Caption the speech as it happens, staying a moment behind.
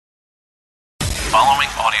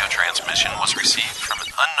audio transmission was received from an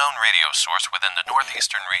unknown radio source within the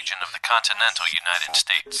northeastern region of the continental United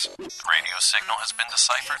States. The radio signal has been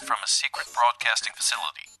deciphered from a secret broadcasting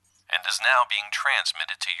facility and is now being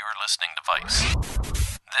transmitted to your listening device.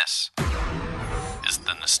 This is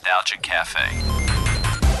the Nostalgia Cafe.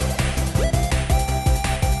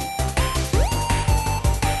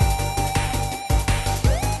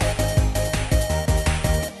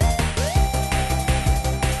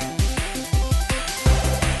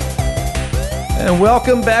 And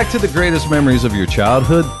welcome back to the greatest memories of your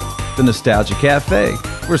childhood, the Nostalgia Cafe.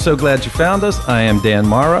 We're so glad you found us. I am Dan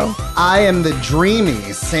Morrow. I am the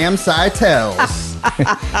dreamy Sam Seitels.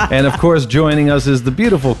 And of course, joining us is the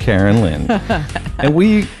beautiful Karen Lynn. And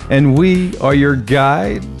we are your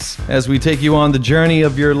guides as we take you on the journey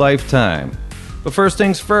of your lifetime. But first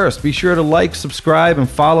things first, be sure to like, subscribe, and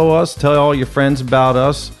follow us. Tell all your friends about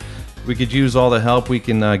us. We could use all the help we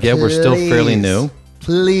can get. We're still fairly new.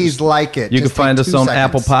 Please like it. You can find us on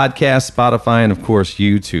Apple Podcasts, Spotify, and of course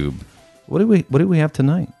YouTube. What do we have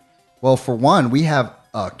tonight? Well, for one, we have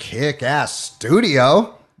a kick-ass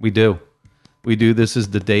studio. We do. This is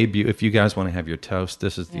the debut. If you guys want to have your toast,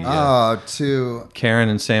 this is the Karen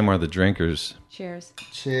and Sam are the drinkers. Cheers.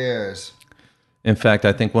 Cheers. In fact,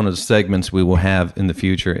 I think one of the segments we will have in the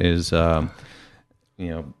future is,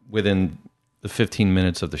 within the 15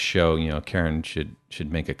 minutes of the show, Karen should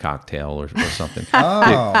make a cocktail or something.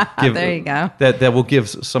 There you go. That will give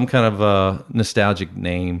some kind of a nostalgic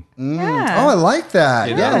name. Yeah. Oh, I like that.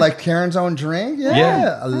 Yeah, like Karen's own drink.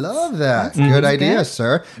 Yeah. I love that. Good idea,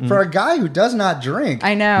 sir. For a guy who does not drink.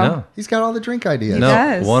 I know. No. He's got all the drink ideas. He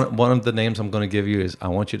does. One of the names I'm going to give you is I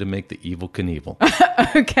want you to make the Evil Knievel.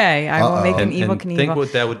 Okay, I will make an Evil Knievel. Think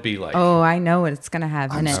what that would be like. Oh, I know what it's going to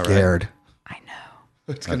have in it. I'm scared. I know.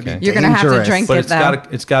 It's going to be You're going to have to drink but it, though.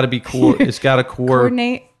 It's got to be cool. It's got to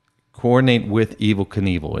coordinate with Evil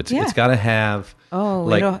Knievel. It's got to have. Oh,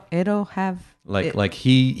 like, it'll have. Like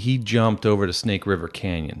he jumped over to Snake River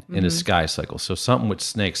Canyon in his sky cycle. So something with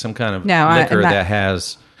snakes, some kind of liquor that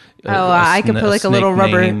has. I could put like a little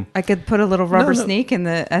rubber. Name. I could put a little rubber snake in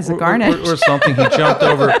as a garnish or something. He jumped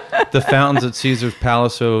over the fountains at Caesar's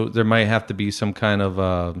Palace, so there might have to be some kind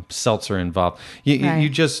of seltzer involved. You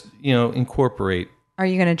just incorporate. Are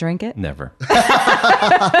you going to drink it? Never.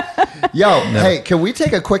 Hey, can we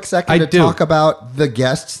take a quick second to talk about the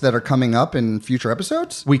guests that are coming up in future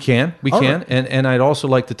episodes? We can. Right. And I'd also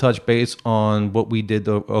like to touch base on what we did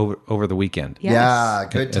over the weekend. Yes. Yeah,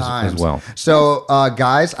 good times. As well. So,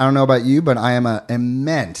 guys, I don't know about you, but I am an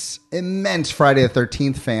immense Friday the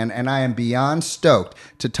 13th fan, and I am beyond stoked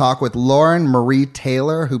to talk with Lauren Marie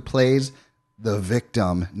Taylor, who plays the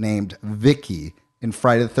victim named Vicky in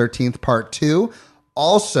Friday the 13th Part 2.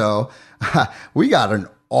 Also, we got an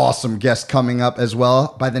awesome guest coming up as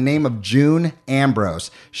well by the name of June Ambrose.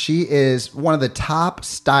 She is one of the top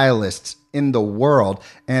stylists in the world.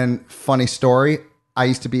 And funny story, I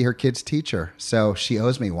used to be her kid's teacher, so she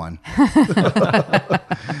owes me one.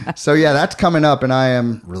 So yeah, that's coming up, and I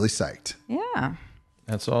am really psyched. Yeah.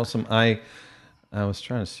 That's awesome. I was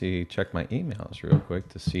trying to check my emails real quick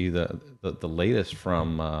to see the latest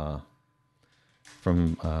from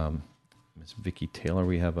Miss Vicky Taylor.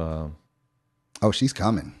 We have she's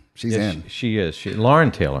coming. She's in. She is. Lauren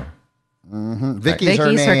Taylor. Mm-hmm. Vicky's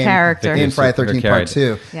her name. Her character. In Friday 13th Part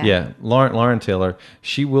 2. Yeah. Lauren Taylor.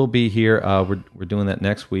 She will be here. We're doing that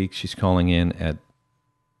next week. She's calling in at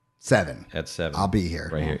 7. At 7. I'll be here.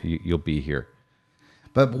 Right here. You'll be here.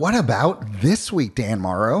 But what about this week, Dan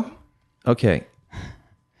Morrow? Okay.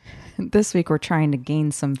 This week we're trying to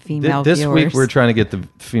gain some female viewers. This week we're trying to get the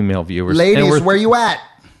female viewers. Ladies, where you at?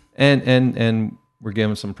 And we're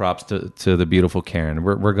giving some props to the beautiful Karen.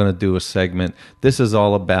 We're going to do a segment. This is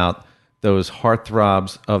all about those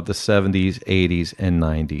heartthrobs of the 70s, 80s, and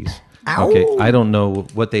 90s. Ow. Okay, I don't know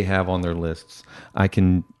what they have on their lists. I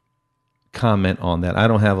can comment on that. I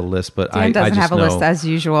don't have a list, but Dan doesn't have a list as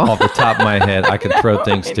usual. Off the top of my head, I can throw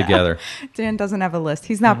things together. Dan doesn't have a list.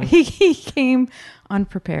 He's not. He came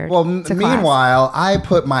unprepared. Well, to meanwhile, I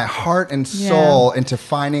put my heart and soul into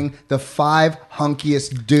finding the 5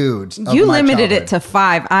 hunkiest dudes. You limited it to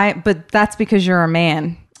 5. But that's because you're a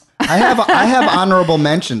man. I have honorable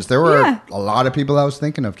mentions. There were a lot of people I was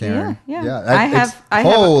thinking of, Karen. Yeah. I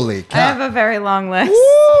have a very long list.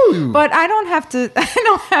 Woo! But I don't have to. I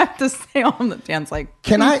don't have to say all the Dan's like.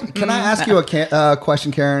 Can I ask you a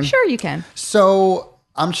question, Karen? Sure, you can. So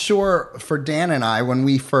I'm sure for Dan and I, when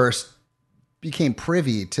we first became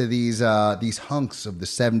privy to these hunks of the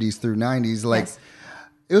 70s through 90s,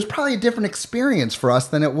 it was probably a different experience for us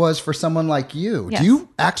than it was for someone like you. Yes. Do you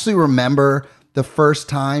actually remember the first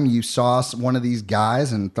time you saw one of these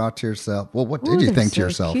guys and thought to yourself, well, what did you think to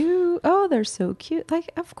yourself? Cute. Oh, they're so cute.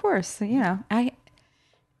 Like, of course,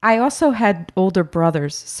 I also had older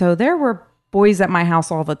brothers, so there were boys at my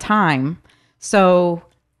house all the time. So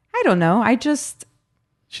I don't know.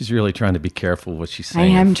 She's really trying to be careful what she's I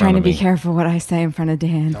saying. am trying to be careful what I say in front of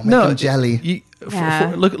Dan. Don't make him jelly.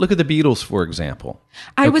 Look at the Beatles, for example.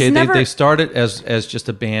 They started as just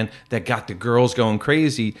a band that got the girls going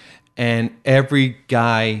crazy, and every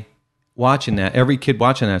kid watching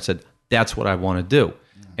that said, that's what I want to do.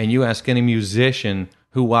 And you ask any musician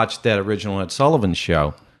who watched that original Ed Sullivan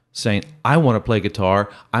show, saying, I want to play guitar,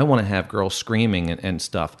 I want to have girls screaming and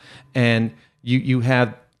stuff. And you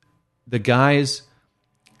have the guys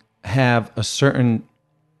have a certain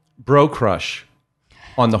bro crush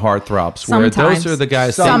on the Heartthrobs, where those are the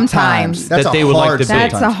guys sometimes that they would like to be.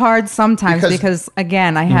 That's a hard sometimes because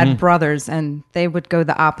again, I had brothers and they would go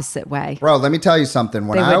the opposite way. Bro, let me tell you something.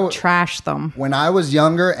 They would trash them. When I was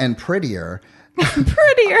younger and prettier,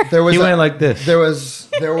 he went like this. There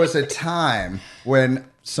was a time when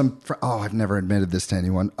I've never admitted this to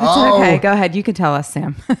anyone. It's okay. Go ahead. You can tell us,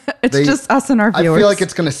 Sam. It's just us and our viewers. I feel like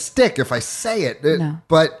it's going to stick if I say it. No.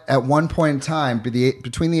 But at one point in time,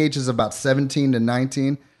 between the ages of about 17 to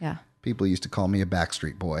 19, people used to call me a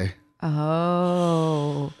Backstreet Boy.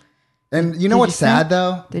 Oh. And you know what's sad,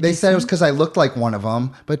 though? They said it was because I looked like one of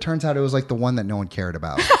them, but it turns out it was like the one that no one cared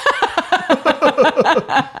about.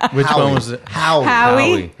 Which one was it?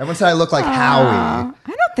 Howie. Everyone said I look like Howie. I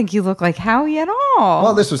don't think you look like Howie at all.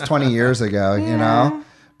 Well, this was 20 years ago, you know?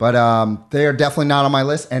 But they are definitely not on my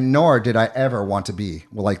list, and nor did I ever want to be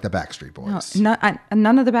like the Backstreet Boys.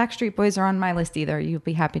 None of the Backstreet Boys are on my list either. You'll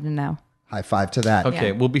be happy to know. High five to that.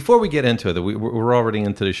 Okay, well, before we get into it, we're already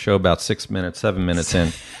into the show about 7 minutes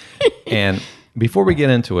in. And before we get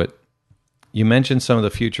into it, you mentioned some of the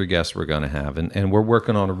future guests we're going to have, and we're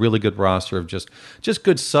working on a really good roster of just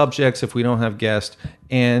good subjects if we don't have guests,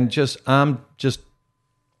 and I'm just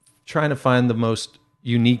trying to find the most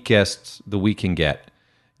unique guests that we can get.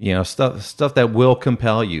 You know, stuff that will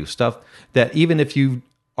compel you, stuff that even if you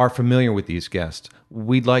are familiar with these guests,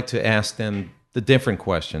 we'd like to ask them the different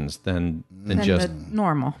questions than just the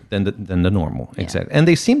normal. Than the normal, exactly. And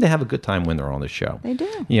they seem to have a good time when they're on the show. They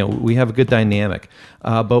do. You know, we have a good dynamic.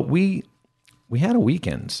 But we had a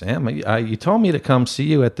weekend, Sam. You told me to come see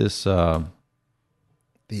you at this the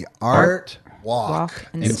Art Walk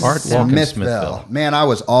in Smithville. Man, I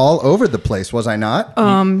was all over the place, was I not?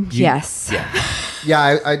 Yes.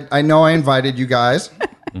 Yeah, I know I invited you guys.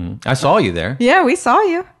 I saw you there. Yeah, we saw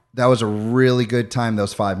you. That was a really good time,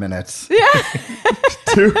 those 5 minutes. Yeah.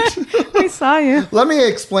 Dude. We saw you. Let me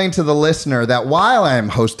explain to the listener that while I am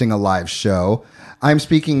hosting a live show, I'm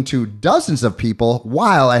speaking to dozens of people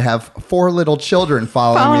while I have 4 little children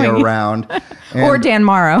following me around. Or Dan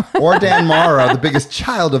Morrow. Or Dan Morrow, the biggest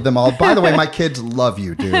child of them all. By the way, my kids love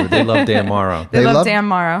you, dude. They love Dan Morrow. They love Dan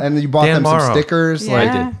Morrow. And you bought them some stickers. Yeah.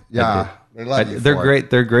 I did. Yeah. They love you. They're great.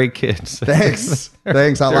 They're great kids. Thanks.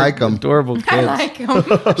 I like them. Adorable kids. I like him.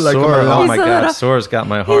 Sora, oh my God, Sora's got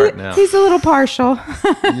my heart now. He's a little partial.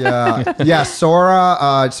 Yeah. Sora.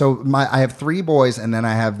 I have 3 boys, and then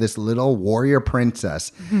I have this little warrior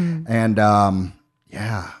princess, and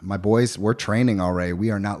my boys. We're training already.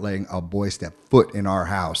 We are not letting a boy step foot in our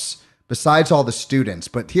house. Besides all the students,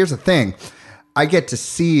 but here's the thing. I get to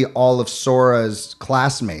see all of Sora's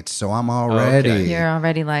classmates, so I'm already. Okay. You're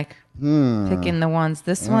already like picking the ones.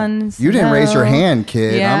 This one's. You didn't raise your hand,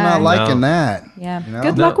 kid. Yeah. I'm not liking that. Yeah. You know?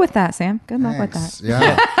 Good luck with that, Sam. Good luck with that.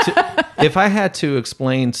 Yeah. If I had to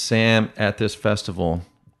explain Sam at this festival,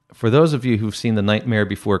 for those of you who've seen The Nightmare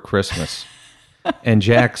Before Christmas, and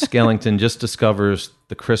Jack Skellington just discovers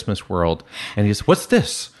the Christmas world, and he's, what's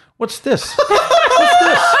this? What's this? What's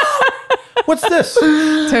this? What's this?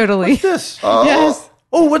 Totally. What's this? Yes.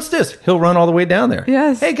 Oh, what's this? He'll run all the way down there.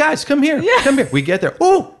 Yes. Hey, guys, come here. Yeah. Come here. We get there.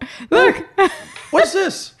 Oh, Look. what's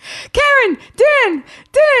this? Karen, Dan,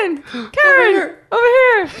 Karen, over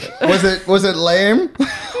here. Was it lame?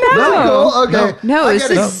 No. Okay. No, I it's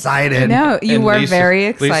get just- excited. No, you And were Lisa- very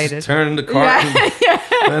Lisa's excited. turning the cart,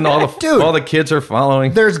 and all the kids are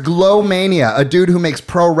following. There's Glow Mania, a dude who makes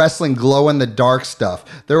pro wrestling glow in the dark stuff.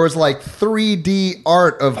 There was like 3D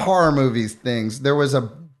art of horror movies things. There was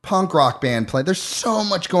a punk rock band playing. There's so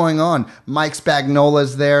much going on. Mike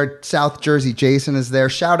Spagnola's there. South Jersey Jason is there.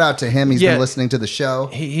 Shout out to him. He's been listening to the show.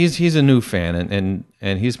 He's a new fan,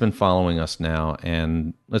 and he's been following us now.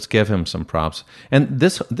 And let's give him some props. And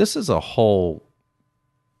this is a whole.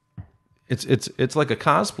 It's like a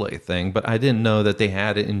cosplay thing, but I didn't know that they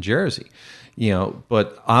had it in Jersey.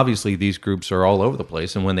 But obviously these groups are all over the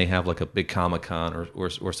place, and when they have like a big Comic-Con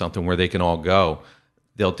or something where they can all go,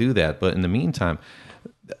 they'll do that. But in the meantime,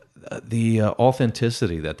 the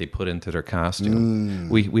authenticity that they put into their costume.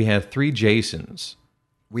 We had 3 Jasons.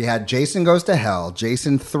 We had Jason Goes to Hell,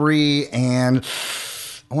 Jason 3, and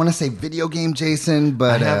I want to say video game Jason,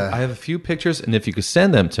 but I have a few pictures, and if you could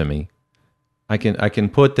send them to me, I can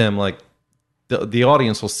put them like the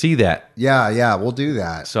audience will see that. Yeah, we'll do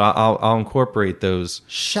that. So I'll incorporate those.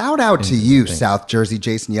 Shout out to you, South Jersey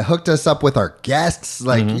Jason. You hooked us up with our guests.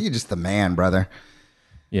 Like you're just the man, brother.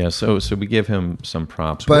 Yeah, so we give him some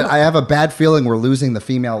props. But I have a bad feeling we're losing the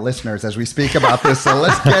female listeners as we speak about this. So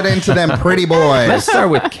let's get into them pretty boys. Let's start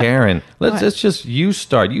with Karen. Let's just you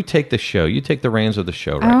start. You take the show. You take the reins of the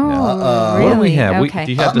show right now. Really? What do we have? Okay.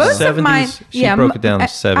 Do you have the Most of 70s? mine- She broke it down to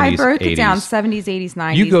 70s, I broke 80s. it down 70s, 80s,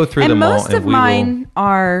 90s. You go through and them all, most and of we mine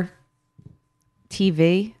are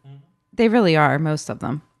TV. They really are, most of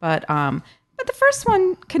them. But the first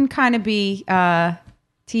one can kind of be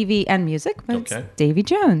TV and music, but Okay. it's Davy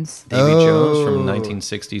Jones. Davy Jones from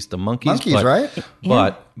 1960s, the Monkees. Right?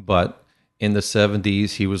 But in the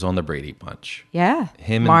 70s, he was on the Brady Bunch. Yeah.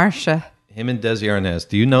 Him and- Marsha. Him and Desi Arnaz.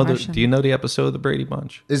 Do you know Martian. the episode of the Brady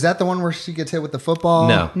Bunch? Is that the one where she gets hit with the football?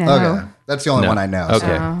 No. No. Okay. That's the only one I know.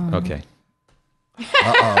 Okay. So. Okay.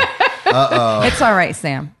 It's all right,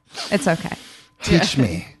 Sam. It's okay. Teach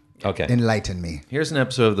me. Okay. Enlighten me. Here's an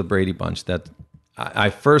episode of the Brady Bunch that I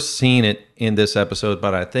first seen it in this episode,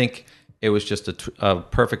 but I think it was just a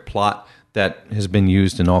perfect plot that has been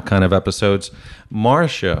used in all kind of episodes.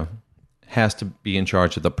 Marcia has to be in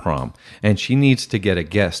charge of the prom, and she needs to get a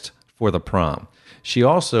guest for the prom. She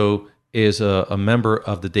also is a member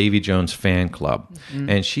of the Davy Jones fan club,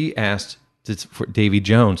 and she asked for Davy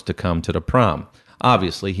Jones to come to the prom.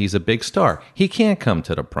 Obviously, he's a big star. He can't come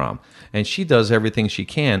to the prom, and she does everything she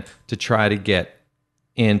can to try to get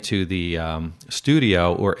into the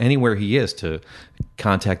studio or anywhere he is to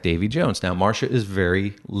contact Davy Jones. Now, Marcia is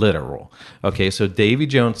very literal. Okay, so Davy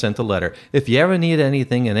Jones sent a letter. If you ever need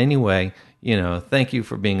anything in any way, thank you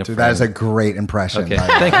for being a friend. That is a great impression. Okay,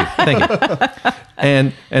 thank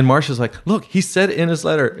you. And Marcia's like, look, he said in his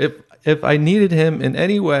letter, if I needed him in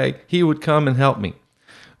any way, he would come and help me.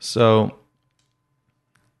 So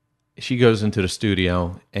she goes into the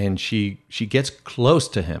studio and she gets close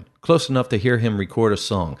to him, close enough to hear him record a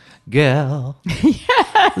song. Girl,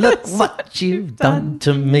 look what you've done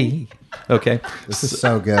to me. Okay. This is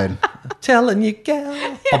so good. Telling you,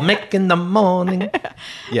 girl, I'll make in the morning.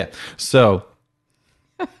 Yeah. So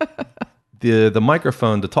the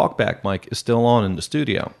microphone, the talkback mic is still on in the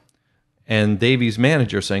studio. And Davy's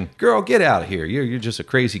manager saying, "Girl, get out of here. You're just a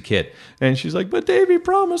crazy kid." And she's like, "But Davy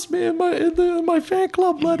promised me in my fan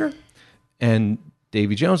club letter." And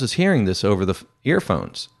Davy Jones is hearing this over the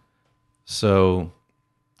earphones. So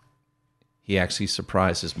he actually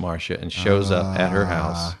surprises Marcia and shows up at her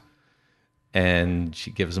house. And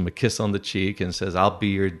she gives him a kiss on the cheek and says, "I'll be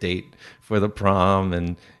your date for the prom."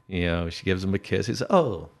 And, she gives him a kiss. He says,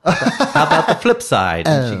 "Oh, how about the flip side?"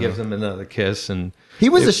 And she gives him another kiss. And He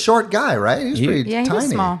was a short guy, right? He was pretty Yeah, he tiny. was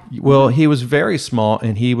small. well, he was very small,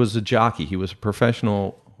 and he was a jockey. He was a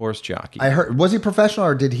professional horse jockey. I heard. Was he professional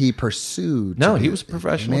or did he pursue? No, to he be- was a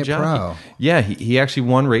professional made jockey. pro? Yeah, he actually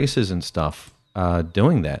won races and stuff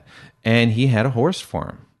doing that. And he had a horse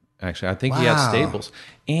farm, actually. I think he had Wow. stables.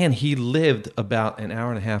 And he lived about an hour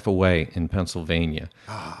and a half away in Pennsylvania.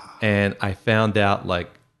 And I found out,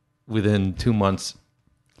 within 2 months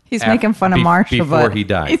He's making fun of Marsha. before but he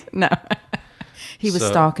died. No. He was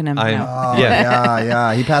So, stalking him. Oh,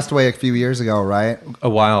 yeah. He passed away a few years ago, right? a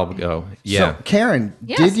while ago. Yeah. So, Karen,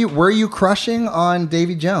 Yes. were you crushing on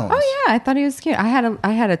Davy Jones? Oh yeah, I thought he was cute. I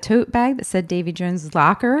had a tote bag that said Davy Jones'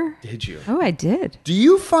 locker. Did you? Oh, I did. Do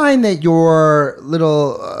you find that your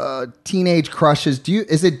little teenage crushes?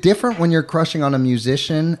 Is it different when you're crushing on a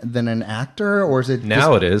musician than an actor, or is it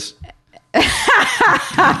Now it is.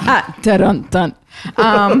 Dun dun.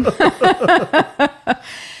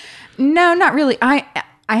 No, not really. I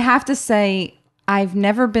have to say I've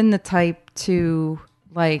never been the type to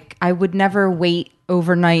I would never wait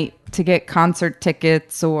overnight to get concert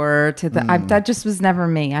tickets or to that just was never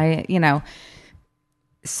me.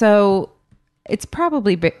 So it's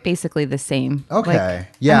probably basically the same. Okay,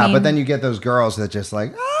 but then you get those girls that just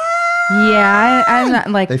Yeah, I'm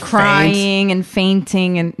not They crying and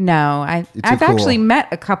fainting and no. I've cool. actually met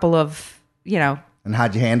a couple of and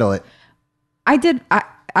how'd you handle it? I did.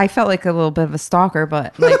 I felt like a little bit of a stalker,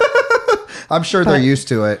 but I'm sure they're used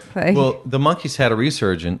to it. Well, the Monkees had a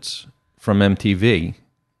resurgence from MTV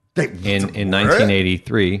in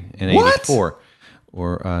 1983 and What? 84.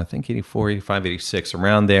 or I think 84, 85, 86,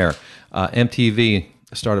 around there, MTV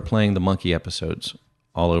started playing the Monkey episodes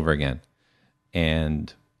all over again.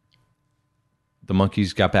 And the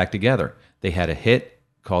Monkees got back together. They had a hit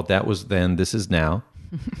called That Was Then, This Is Now.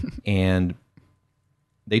 And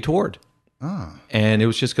they toured. Oh. And it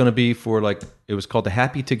was just going to be for it was called the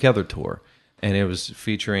Happy Together Tour. And it was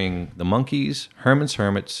featuring the Monkees, Herman's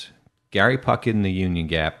Hermits, Gary Puckett and the Union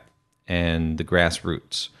Gap, and the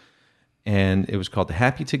Grassroots. And it was called the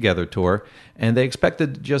Happy Together Tour. And they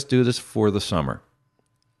expected to just do this for the summer.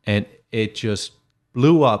 And it just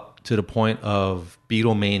blew up to the point of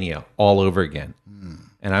Beatlemania all over again.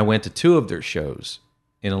 And I went to 2 of their shows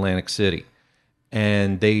in Atlantic City.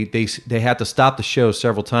 And they had to stop the show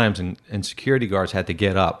several times, and security guards had to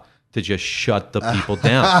get up to just shut the people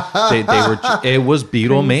down. It was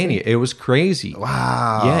Beatlemania. It was crazy.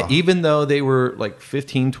 Wow. Yeah, even though they were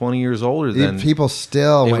 15, 20 years older than people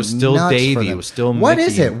still it went was still nuts Davy. for them. It was still What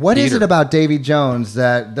Mickey is it? What is Peter. it about Davy Jones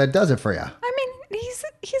that does it for you? I mean,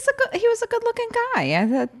 he was a good looking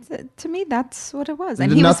guy. To me, that's what it was. And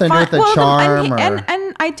Did he nothing was to do with the charm,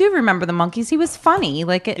 and I do remember the Monkees. He was funny. He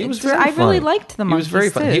was very I really funny. liked the Monkees. He was very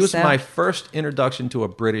funny. too, He was so. my first introduction to a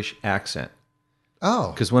British accent.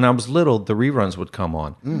 Oh. Because when I was little, the reruns would come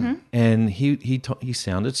on, and he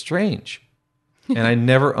sounded strange, and I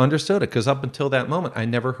never understood it because up until that moment, I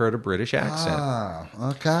never heard a British accent. Ah,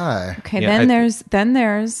 okay. Okay, Yeah, then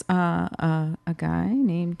there's a guy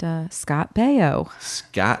named Scott Baio.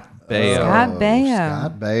 Scott Baio. Scott Baio.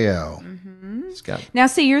 Scott Baio. Scott. Now,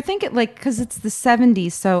 see, you're thinking because it's the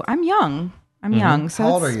 70s, so I'm young. So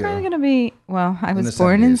How old it's are you? probably going to be, well, I was the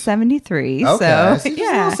born in 70s. 73. Okay. So, So you're just a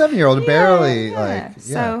yeah. little 7-year-old, barely, Yeah.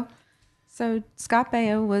 yeah. So Scott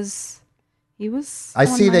Baio was, he was. I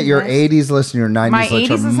on see my that your list. 80s list and your 90s My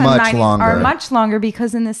list 80s are and much 90s longer. are much longer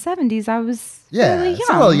because in the 70s I was really young. It's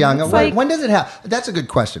a little young. It's When does it happen? That's a good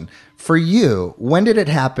question. For you, when did it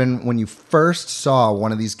happen when you first saw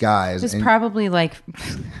one of these guys? It was probably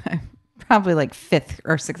probably 5th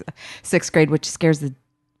or 6th grade, which scares the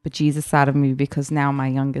bejesus out of me because now my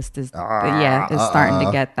youngest is starting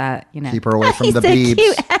to get that, Keep her away from He's the so Beebs.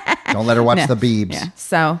 cute. Don't let her watch the Beebs. Yeah.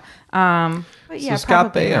 So, but yeah, So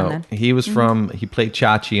Scott probably around Baio, then. he played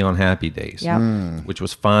Chachi on Happy Days, Yep. which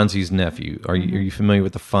was Fonzie's nephew. Are you familiar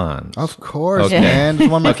with the Fonz? Of course, Okay. man. It's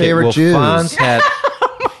one of my favorite well, Jews. Fonz had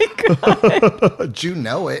You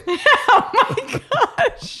know it.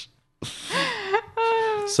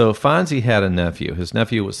 So Fonzie had a nephew. His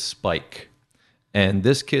nephew was Spike. And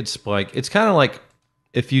this kid, Spike, it's kind of like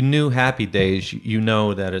if you knew Happy Days, you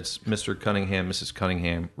know that it's Mr. Cunningham, Mrs.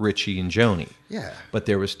 Cunningham, Richie, and Joni. Yeah. But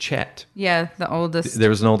there was Chet. Yeah, the oldest. There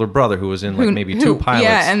was an older brother who was in maybe 2 pilots.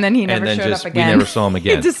 Yeah, and then he never showed up again. We never saw him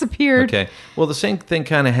again. He disappeared. Okay. Well, the same thing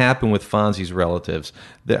kind of happened with Fonzie's relatives.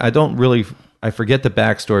 I forget the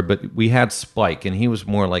backstory, but we had Spike, and he was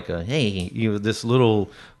more like this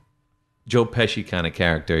little Joe Pesci kind of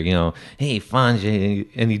character, hey, Fonzie,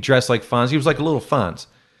 and he dressed like Fonzie. He was like a little Fonz.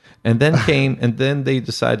 And then they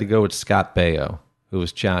decided to go with Scott Baio, who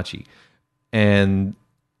was Chachi. And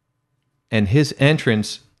his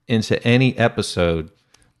entrance into any episode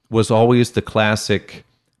was always the classic,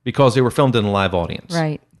 because they were filmed in a live audience.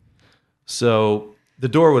 Right. So the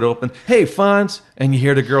door would open, hey, Fonz, and you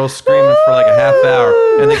hear the girls screaming for like a half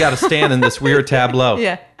hour, and they got to stand in this weird tableau.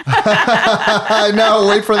 Yeah. I know.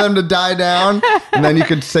 Wait for them to die down, and then you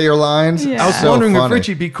could say your lines. Yeah. I was So wondering funny. if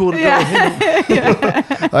Richie'd be cool to go with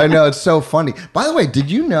him. I know, it's so funny. By the way, did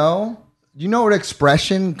you know? You know what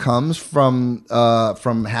expression comes from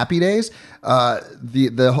Happy Days?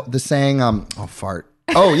 The saying fart.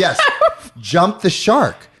 Oh yes, jump the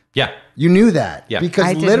shark. Yeah. You knew that. Yeah. Because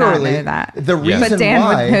I did literally not know that. the Yeah. reason But Dan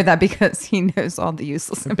why would know that because he knows all the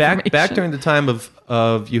useless information. Back during the time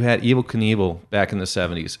of you had Evel Knievel back in the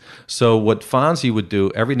 70s. So what Fonzie would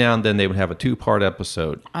do, every now and then they would have a 2-part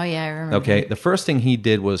episode. Oh, yeah, I remember. Okay, the first thing he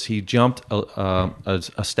did was he jumped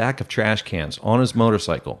a stack of trash cans on his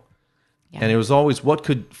motorcycle. Yeah. And it was always, what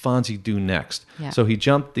could Fonzie do next? Yeah. So he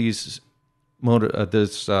jumped these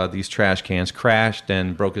trash cans, crashed,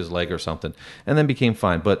 and broke his leg or something, and then became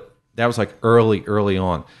fine. But that was like early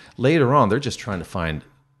on. Later on, they're just trying to find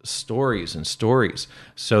stories and stories.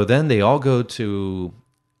 So then they all go to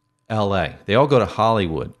L.A. They all go to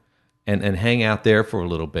Hollywood and hang out there for a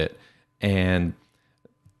little bit. And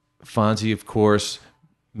Fonzie, of course,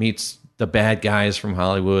 meets the bad guys from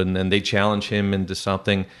Hollywood, and then they challenge him into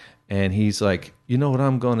something. And he's like, you know what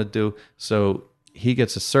I'm going to do? So he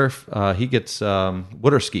gets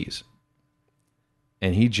water skis.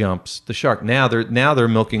 And he jumps the shark. Now they're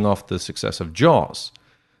milking off the success of Jaws.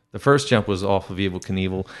 The first jump was off of Evel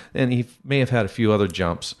Knievel, and he may have had a few other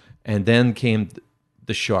jumps. And then came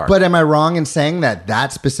the shark. But am I wrong in saying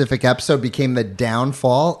that specific episode became the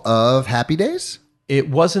downfall of Happy Days? It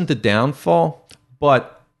wasn't the downfall,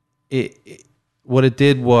 but what it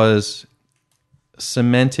did was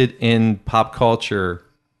cemented in pop culture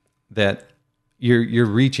that you're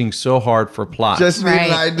reaching so hard for plot. Just Right.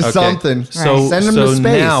 lead to Okay. something. So, Send them so to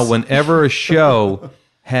space. now, whenever a show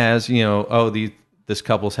has, this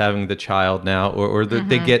couple's having the child now, or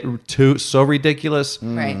they get so ridiculous,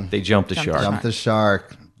 Right. they jump the shark. Jump the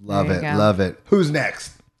shark. Love There it. you go. Love it. Who's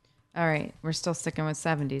next? All right. We're still sticking with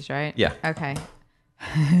 70s, right? Yeah. Okay.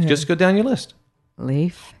 Just go down your list.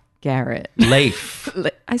 Leif Garrett. Leif.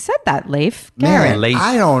 I said that, Leif Man, Garrett. Leif.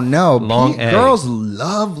 I don't know. Long A. Girls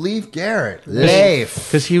love Leif Garrett. Leif.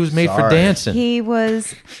 Because he was made for Sorry. dancing. He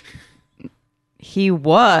was.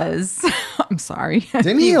 I'm sorry.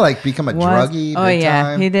 Didn't he become a druggie? Oh big yeah,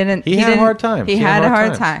 time? he didn't. He had a didn't- hard time. He had a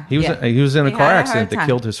hard time. He was Yeah. he was in a He car had a accident hard that time.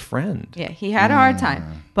 killed his friend. Yeah, he had a hard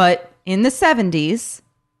time. But in the 70s,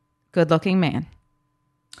 good-looking man.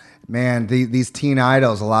 Man, these teen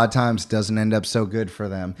idols a lot of times doesn't end up so good for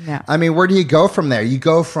them. Yeah. I mean, where do you go from there? You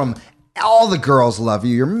go from all the girls love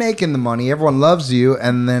you, you're making the money, everyone loves you,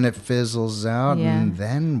 and then it fizzles out. Yeah. And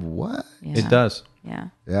then what? Yeah. It does. Yeah.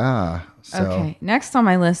 Yeah. So Okay. Next on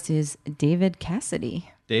my list is David Cassidy.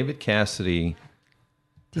 David Cassidy.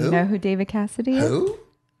 Do you know who David Cassidy is? who?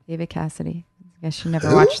 David Cassidy. I guess you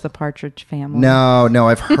never watched The Partridge Family. No,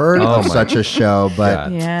 I've heard of my such a show, but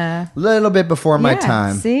God. Yeah. a little bit before my Yeah,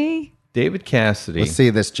 time. See? David Cassidy Let's see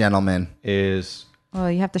this gentleman. is Well,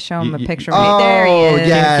 you have to show him a You- picture. There he Oh, is.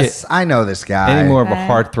 yes. I know this guy. any more of a Okay.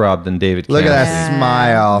 heartthrob than David Look Cassidy. at that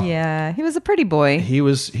smile. Yeah. He was a pretty boy. He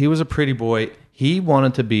was a pretty boy. He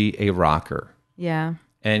wanted to be a rocker, Yeah.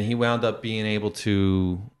 and he wound up being able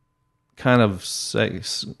to kind of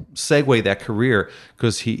segue that career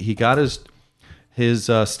because he got his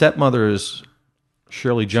stepmother is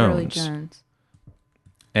Shirley Jones, Shirley Jones.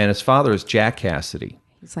 and his father is Jack Cassidy.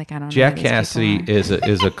 He's like, I don't know. Jack who these Cassidy people are.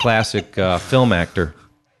 is a classic film actor,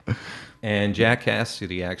 and Jack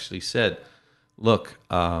Cassidy actually said, "Look,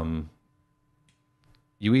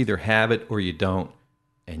 you either have it or you don't,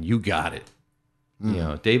 and you got it." You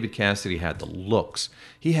know, David Cassidy had the looks.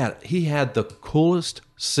 He had the coolest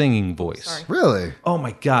singing voice. Really? Oh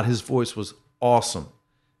my God, his voice was awesome.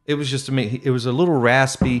 It was just amazing. It was a little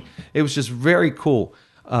raspy. It was just very cool.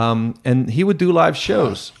 And he would do live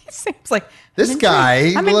shows. It seems like This I'm guy,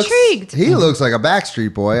 intrigued. I'm looks, intrigued. He looks like a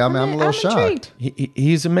Backstreet Boy. I'm a little shocked. intrigued.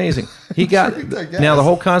 He's amazing. He got I guess. now the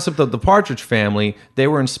whole concept of the Partridge Family. They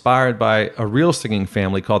were inspired by a real singing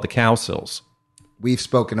family called the Cowsills. We've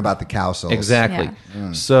spoken about the Cowsills. Exactly.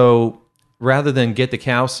 So rather than get the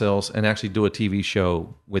Cowsills and actually do a TV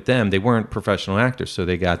show with them, they weren't professional actors. So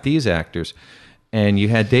they got these actors, and you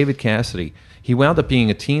had David Cassidy. He wound up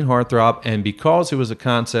being a teen heartthrob, and because it was a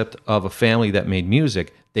concept of a family that made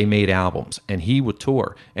music, they made albums, and he would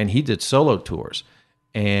tour, and he did solo tours,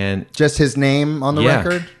 and Just his name on the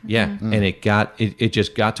record? yeah, and it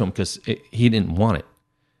just got to him because he didn't want it,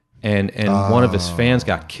 and one of his fans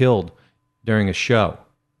got killed during a show.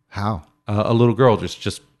 How? A little girl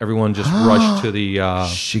just everyone just rushed to the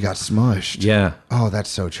She got smushed. yeah. Oh, that's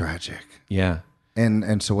so tragic.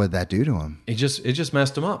 And so what did that do to him? It just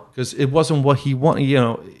messed him up because it wasn't what he wanted. You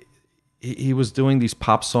know, he was doing these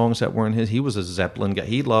pop songs that weren't his. He was a Zeppelin guy.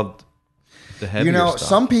 He loved the heavier stuff.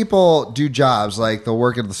 Some people do jobs like they'll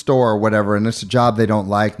work at the store or whatever, and it's a job they don't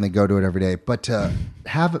like and they go to it every day. But to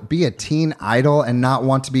be a teen idol and not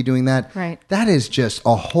want to be doing that, Right. that is just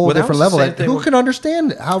a whole Well, that different was the level. same thing Who with- can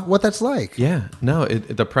understand what that's like? Yeah, no,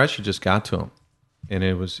 the pressure just got to him, and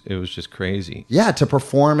it was just crazy. Yeah, to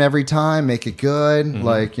perform every time, make it good.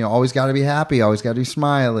 Mm-hmm. Always got to be happy, always got to be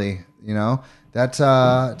smiley. That's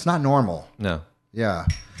it's not normal. No, Yeah.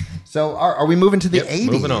 So are we moving to the 80s?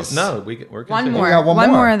 moving on. No, we're One continuing. more. We got one One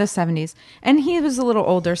more. more of the 70s. And he was a little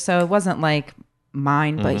older, so it wasn't like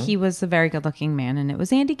mine, but Mm-hmm. he was a very good looking man, and it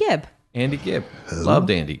was Andy Gibb. Andy Gibb, loved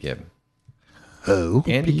Andy Gibb. Who?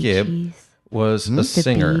 Andy Bee Gibb Gees. was a The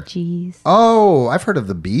singer. Bee Gees. Oh, I've heard of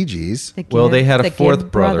the Bee Gees. The Well, Gibb- they had a the fourth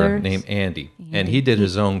Gibb brother brothers. named Andy, and he did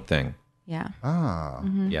his own thing. Yeah. Ah,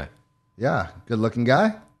 Yeah, yeah. Good looking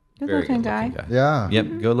guy. Good very looking good-looking guy. Yeah. Yep,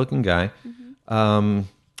 good-looking guy.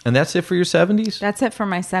 And that's it for your 70s? That's it for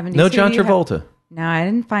my 70s. No Who do John you have? Travolta. No, I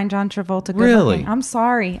didn't find John Travolta good Really? looking. I'm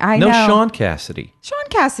sorry. I No know. Sean Cassidy. Sean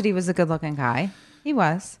Cassidy was a good looking guy. He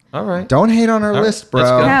was. All right. Don't hate on our right, list, let's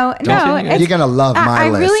bro. go. No, Continue. it's- You're gonna love my I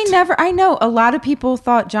list. really never. I know a lot of people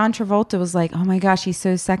thought John Travolta was like, oh my gosh, he's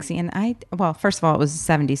so sexy, and well, first of all, it was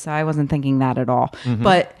the 70s, so I wasn't thinking that at all. Mm-hmm.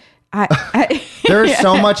 But I There's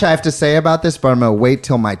so much I have to say about this, but I'm gonna wait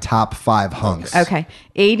till my top 5 hunks. okay,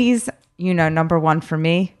 80s. number one for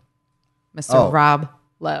me, Mr. Rob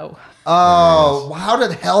Lowe. Oh, how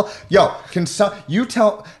the hell? Yo,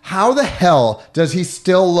 how the hell does he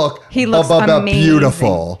still look He looks amazing.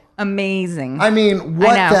 Beautiful? Amazing. I mean,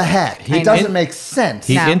 what the heck? It doesn't make sense.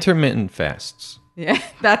 He intermittent fasts. Yeah,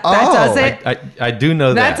 that does it. I do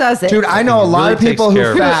know that. That does it. Dude, I know a lot of people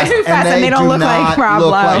who fast and they don't look like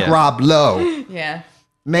Rob Lowe. Yeah.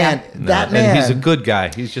 Man, that man. And he's a good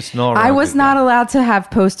guy. He's just an all-around I was good not guy. allowed to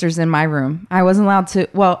have posters in my room. I wasn't allowed to.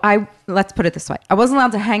 Well, let's put it this way. I wasn't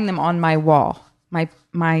allowed to hang them on my wall. My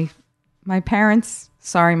parents.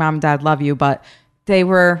 Sorry, mom, dad, love you, but they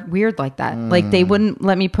were weird like that. Like they wouldn't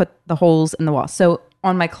let me put the holes in the wall. So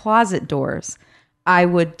on my closet doors, I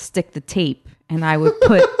would stick the tape and I would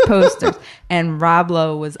put posters. And Rob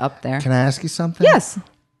Lowe was up there. Can I ask you something? Yes.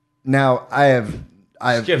 Now I have.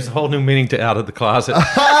 Gives a whole new meaning to out of the closet.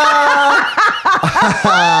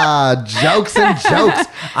 Jokes and jokes.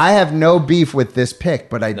 I have no beef with this pick,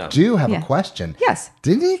 but I do have a question. Yes.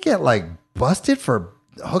 Didn't he get busted for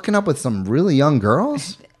hooking up with some really young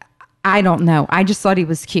girls? I don't know. I just thought he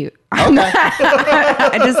was cute. Okay.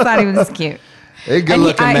 I just thought he was cute. A good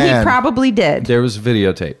looking man. He probably did. There was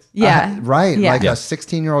videotape. Yeah. Right. Yeah. Like a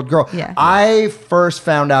 16-year-old girl. Yeah. I first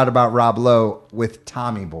found out about Rob Lowe with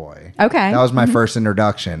Tommy Boy. Okay. That was my first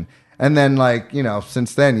introduction. And then,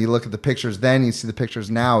 since then, you look at the pictures then, you see the pictures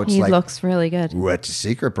now. It's He looks really good. what's your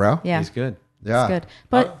secret, bro? Yeah. He's good. Yeah. It's good.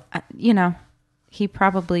 But,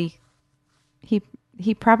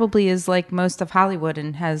 he probably is like most of Hollywood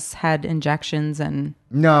and has had injections and...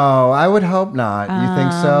 No, I would hope not. You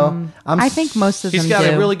think so? I think most of them He's got do.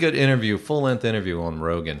 a really good interview, full-length interview on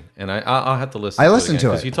Rogan. And I'll have to listen I to listened it. to it.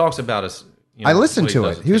 Because he talks about us. I listened to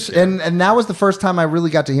it. He was, and that was the first time I really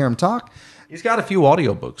got to hear him talk. He's got a few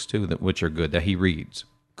audiobooks, too, which are good, that he reads.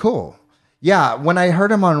 Cool. Yeah, when I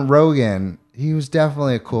heard him on Rogan, he was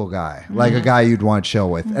definitely a cool guy, like a guy you'd want to chill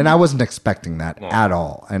with. And I wasn't expecting that at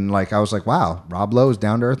all. And I was like, wow, Rob Lowe is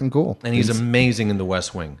down to earth and cool. And he's amazing in The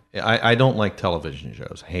West Wing. I don't like television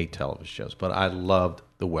shows, hate television shows, but I loved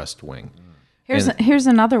The West Wing. Here's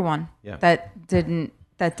another one Yeah. that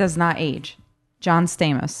does not age. John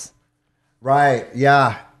Stamos. Right.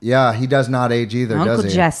 Yeah. Yeah. He does not age either, Uncle does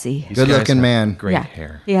he? Jesse. Good looking man. Great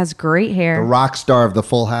hair. He has great hair. The rock star of the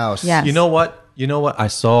Full House. Yes. You know what? I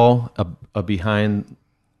saw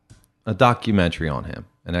a documentary on him,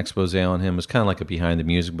 an expose on him. It was kind of like a behind the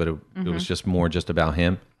music, but it was just more about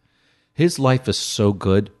him. His life is so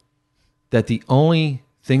good that the only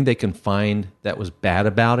thing they can find that was bad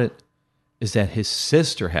about it is that his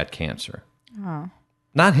sister had cancer. Oh.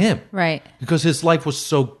 Not him. Right. Because his life was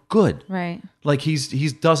so good. Right. Like he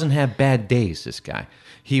doesn't have bad days, this guy.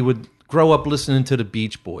 He would grow up listening to the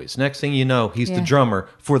Beach Boys. Next thing you know, he's the drummer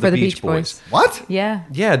for the Beach Boys. What? Yeah.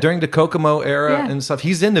 Yeah, during the Kokomo era and stuff.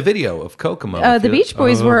 He's in the video of Kokomo. The Beach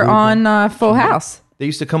Boys were on Full House. They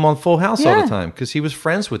used to come on Full House all the time because he was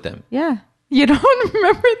friends with them. Yeah. You don't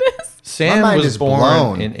remember this? Sam mind was is born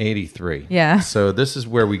blown. in 83. Yeah. So this is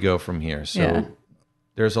where we go from here. So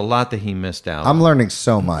there's a lot that he missed out. I'm learning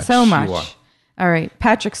so much. So much. are. All right.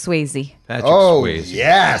 Patrick Swayze. Patrick Oh, Swayze.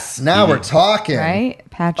 yes. Now we're talking. Right?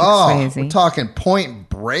 Patrick Oh, Swayze. we're talking Point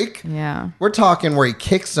Break. Yeah. We're talking where he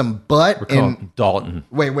kicks some butt We're calling in... Dalton.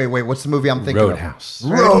 Wait. What's the movie I'm thinking Roadhouse. of?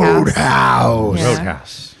 Roadhouse. Yeah.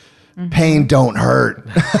 Roadhouse. Pain don't hurt.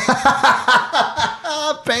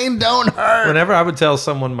 Pain don't hurt. Whenever I would tell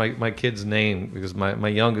someone my kid's name, because my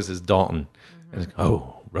youngest is Dalton, and it's,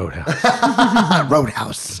 Roadhouse.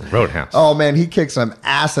 Roadhouse. Roadhouse. Oh, man, he kicked some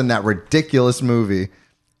ass in that ridiculous movie.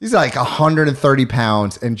 He's like 130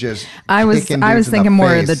 pounds and just I was kicking dudes in the thinking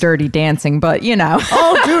more of the face. Dirty Dancing, but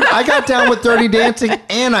Oh, dude, I got down with Dirty Dancing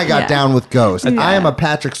and I got down with Ghost. I am a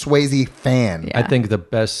Patrick Swayze fan. I think the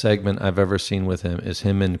best segment I've ever seen with him is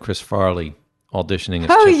him and Chris Farley auditioning as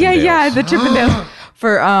Oh Chippendales. yeah, the Chippendales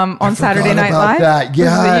for on Saturday Forgot Night about Live. that.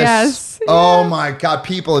 Yes. Yes. Oh my God,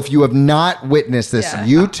 people! If you have not witnessed this,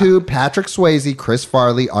 YouTube Patrick Swayze, Chris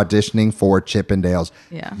Farley auditioning for Chippendales.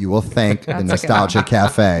 Yeah. You will thank the That's a good Nostalgia one.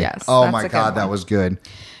 Cafe. Yes, Oh that's my a good God, that one. was good.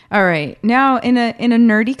 All right. Now, in a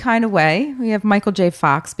nerdy kind of way, we have Michael J.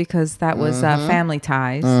 Fox because that was Family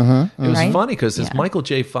Ties. It was Right? funny because as Michael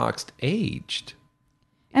J. Fox aged,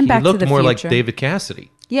 And he Back looked to the more Future. like David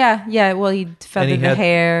Cassidy. Yeah. Well, he feathered the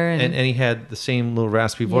hair. and he had the same little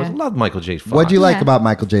raspy voice. Yeah. Loved Michael J. Fox. What do you like Yeah. about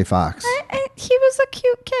Michael J. Fox? He was a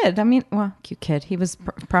cute kid. I mean, cute kid. He was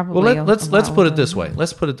probably. Well, let's put it this way.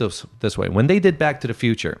 Let's put it this way. When they did Back to the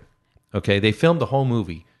Future, okay, they filmed the whole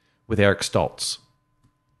movie with Eric Stoltz.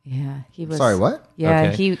 Yeah, he was. Sorry, what?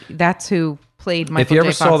 Yeah, Okay. That's who played Michael If you ever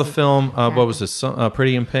J. saw the Fox's film, what was this?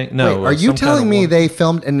 Pretty in Pink? No. Wait, are you some kind telling of me one- they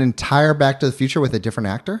filmed an entire Back to the Future with a different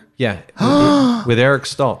actor? Yeah, with Eric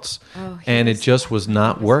Stoltz, and it just was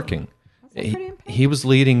not working. Pretty in Pink? He was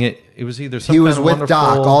leading it. It was either some He was kind of with wonderful,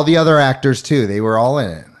 Doc, all the other actors too. They were all in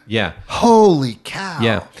it. yeah, Holy cow!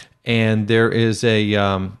 yeah. And there is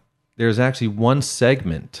there's actually one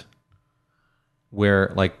segment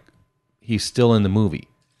where like he's still in the movie.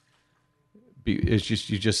 It's just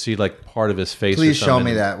you just see like part of his face. Please or show something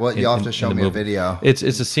me that. Well, you'll have to in show the me a movie. video. It's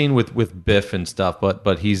a scene with Biff and stuff,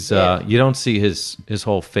 but he's you don't see his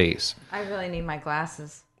whole face. I really need my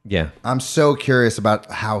glasses. Yeah. I'm so curious about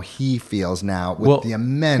how he feels now with the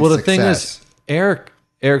immense the success. thing is, Eric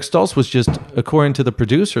Stoltz was just, according to the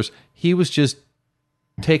producers, he was just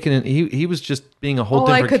taking it. He was just being a whole All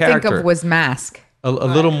I different could character. think of was Mask. a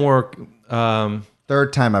little more.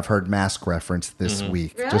 Third time I've heard Mask reference this Mm-hmm.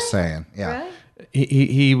 week. Really? Just saying. Yeah. Really?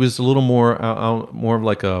 He was a little more of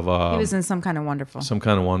like He was in Some Kind of Wonderful. some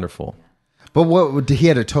kind of wonderful. But what he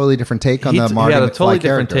had a totally different take on the Marty he had a McFly totally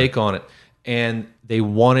different character. take on it, and they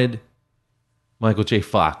wanted Michael J.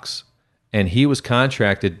 Fox, and he was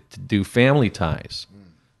contracted to do Family Ties.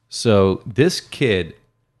 So this kid,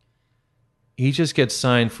 he just gets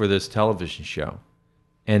signed for this television show,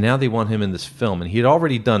 and now they want him in this film. And he had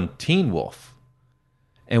already done Teen Wolf,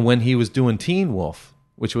 and when he was doing Teen Wolf,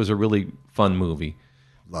 which was a really fun movie,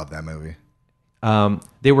 Love that movie.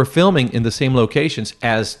 they were filming in the same locations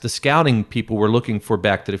as the scouting people were looking for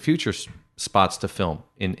Back to the Future spots to film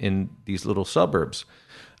in these little suburbs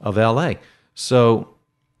of LA. So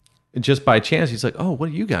just by chance, he's like, "Oh, what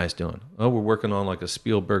are you guys doing?" "Oh, we're working on like a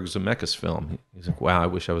Spielberg Zemeckis film." He's like, "Wow, I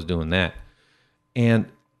wish I was doing that." And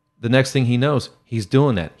the next thing he knows, he's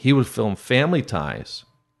doing that. He would film Family Ties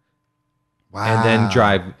Wow. and then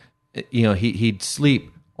drive. You know, he'd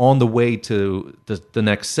sleep on the way to the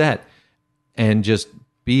next set and just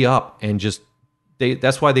be up and just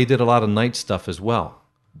that's why they did a lot of night stuff as well.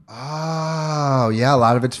 Oh, yeah. A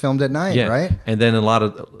lot of it's filmed at night, Yeah, right? And then a lot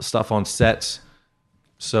of stuff on sets.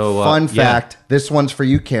 So Fun yeah. fact. This one's for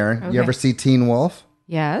you, Karen. Okay. You ever see Teen Wolf?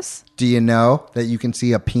 Yes. Do you know that you can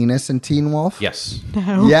see a penis in Teen Wolf? Yes.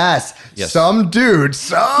 Yes. Yes. Some dude,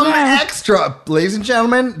 some extra. Ladies and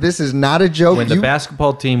gentlemen, this is not a joke. When the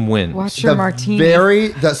basketball team wins, Watch your martini.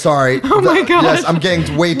 Oh my God. Yes, I'm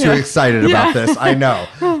getting way too excited about this. I know.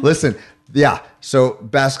 Listen, yeah. So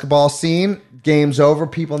basketball scene, game's over.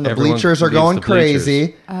 People in the Everyone bleachers are leaves going the bleachers.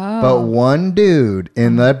 crazy. But one dude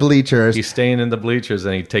in the bleachers, he's staying in the bleachers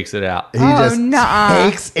and he takes it out. he just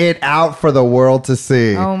takes it out for the world to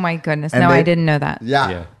see. Oh my goodness. And No, they- I didn't know that. Yeah.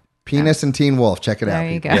 Yeah. Penis and Teen Wolf. Check it out.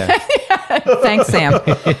 There you go. people. Yeah. Thanks, Sam.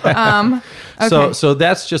 Okay. So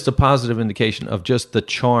that's just a positive indication of just the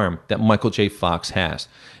charm that Michael J. Fox has.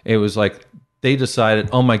 It was like they decided,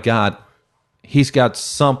 oh my God, he's got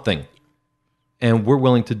something, and we're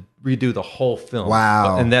willing to redo the whole film.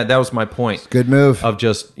 Wow. And that was my point. Good move. Of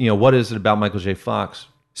just, what is it about Michael J. Fox?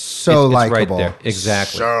 So It's right likable. there.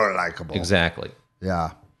 Exactly. So likable. Exactly.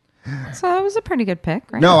 Yeah. So that was a pretty good pick,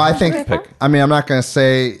 right? No, I think. pick. I mean, I'm not going to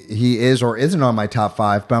say he is or isn't on my top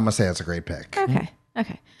 5, but I'm going to say it's a great pick.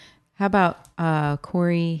 Okay. How about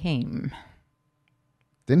Corey Haim?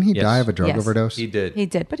 Didn't he Yes. die of a drug Yes. overdose? He did. He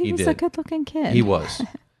did, but he was a good-looking kid. He was.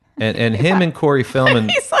 And him and Corey Feldman.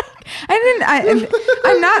 He's like,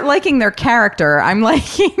 I'm not liking their character. I'm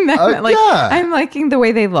liking them. Yeah. I'm liking the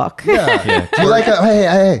way they look. Yeah. Yeah. Do you like a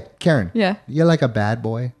hey, Karen? Yeah. You like a bad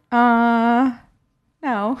boy? No.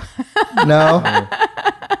 No.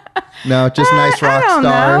 No, just nice rock I don't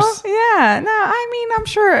stars. know. Yeah. No, I mean, I'm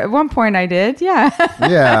sure at one point I did. Yeah.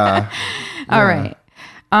 Yeah. All right.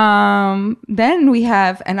 Then we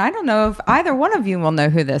have, and I don't know if either one of you will know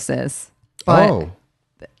who this is, but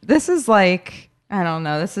this is like, I don't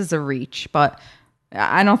know. This is a reach, but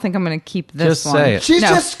I don't think I'm going to keep this Just one. say it. She's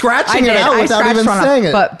just scratching I it did. out I without scratched even one saying up.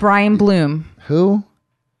 it. But Brian Bloom. Who?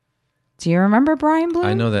 Do you remember Brian Bloom?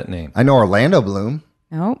 I know that name. I know Orlando Bloom.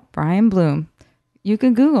 No, Brian Bloom. You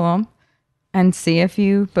can Google him and see if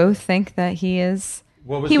you both think that he is.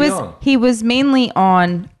 What was he on? He was mainly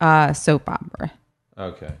on soap opera.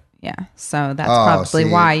 Okay. Yeah, so that's probably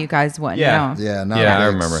see. why you guys wouldn't Yeah. know. Yeah, not Yeah, I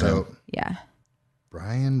big, remember him. Yeah,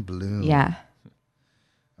 Brian Bloom. yeah.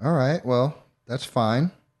 All right. Well, that's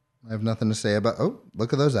fine. I have nothing to say about. Oh,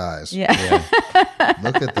 look at those eyes. Yeah.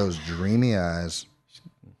 Look at those dreamy eyes.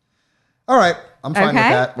 All right. I'm fine Okay. with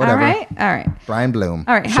that. Whatever. All right. Brian Bloom.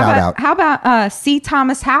 All right. Shout out. How about C.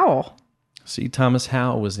 Thomas Howell? C. Thomas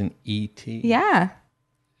Howell was in E.T. Yeah.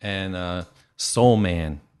 And Soul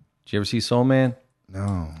Man. Did you ever see Soul Man?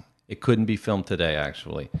 No. It couldn't be filmed today,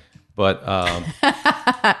 actually. But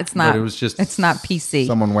It's not. But it was just It's not PC.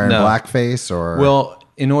 Someone wearing No. blackface or well,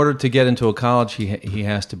 in order to get into a college, he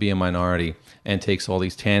has to be a minority and takes all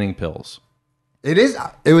these tanning pills. it was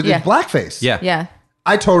Yeah. it's blackface. Yeah, Yeah.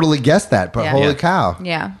 I totally guessed that, but Yeah. holy Yeah. cow.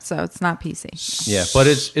 Yeah. So it's not PC. yeah. But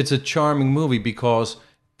it's a charming movie because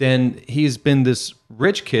then he's been this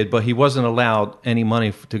rich kid, but he wasn't allowed any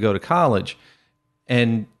money to go to college,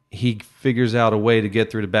 and he figures out a way to get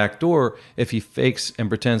through the back door if he fakes and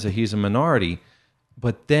pretends that he's a minority.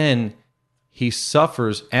 But then he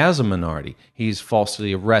suffers as a minority. He's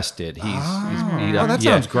falsely arrested. that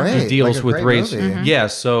sounds great. He deals Like a with great race. movie. Mhm. Yeah.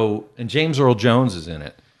 So, and James Earl Jones is in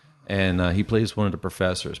it, and he plays one of the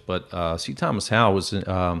professors. But C. Thomas Howell was,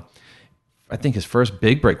 I think, his first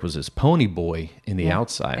big break was as Pony Boy in The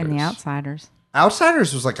Outsiders. And The Outsiders.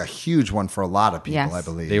 Outsiders was like a huge one for a lot of people, Yes. I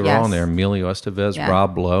believe. They were Yes. on there: Emilio Estevez, Yeah.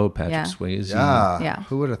 Rob Lowe, Patrick Yeah. Swayze, Yeah.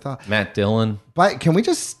 Who would have thought? Matt Dillon. But can we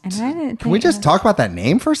just And I didn't can we think just of- talk about that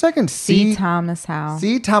name for a second? C. Thomas Howell.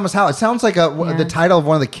 C. Thomas Howell. It sounds like the title of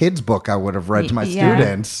one of the kids' book I would have read to my Yeah.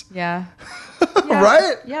 students. Yeah.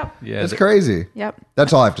 Right? Yep. Yeah, That's crazy. Yep.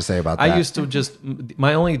 That's all I have to say about that. I used to just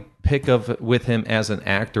my only pick of with him as an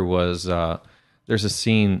actor was there's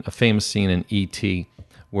a famous scene in E.T.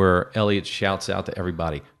 where Elliot shouts out to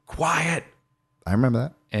everybody, "Quiet!" I remember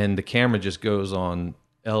that. and the camera just goes on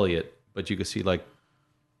Elliot, but you can see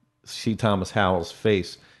C. Thomas Howell's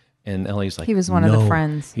face, and Elliot's like, He was one of the "No."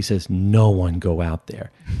 friends. He says, "No one go out there,"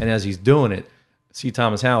 and as he's doing it, C.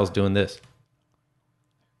 Thomas Howell's doing this.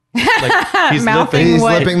 Like he's Mouthing He's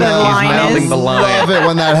what lipping the the line mouthing is. the line. Love it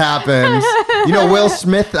when that happens. You know, Will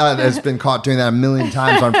Smith has been caught doing that a million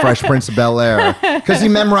times on Fresh Prince of Bel-Air because he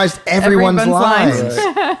memorized everyone's lines.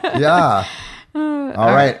 Yeah.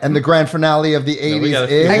 All right. And the grand finale of the 80s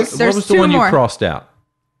is... What There's was the two one more. you crossed out?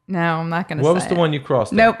 No, I'm not going to say What was the it. one you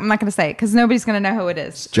crossed Nope, out? I'm not going to say it because nobody's going to know who it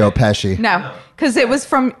is. Joe Pesci. No, because he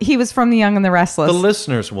was from The Young and the Restless. The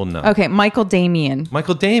listeners will know. Okay, Michael Damian.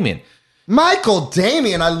 Michael Damian. Michael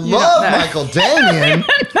Damian. I love know. Michael Damian.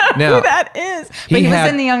 Now, Who that is? But he was had-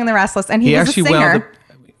 in The Young and the Restless, and he he was a actually singer. wound up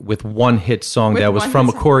with one hit song With that was one from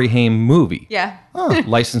a hit song. Corey Haim movie. Yeah,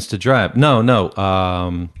 License to Drive. No.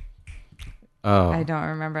 I don't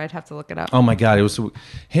remember. I'd have to look it up. Oh my God! It was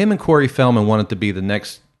him and Corey Feldman wanted to be the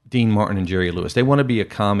next Dean Martin and Jerry Lewis. They want to be a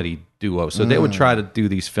comedy duo, so they would try to do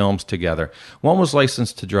these films together. One was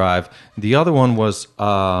License to Drive. The other one was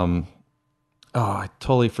I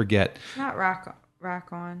totally forget. Not Rock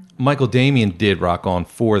On. Michael Damian did Rock On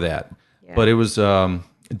for that, but it was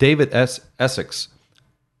David Essex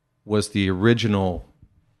was the original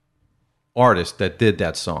artist that did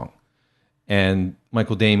that song, and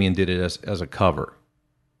Michael Damian did it as a cover.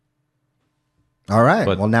 All right.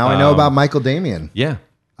 But, well, now I know about Michael Damian. Yeah.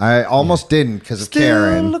 I almost didn't because of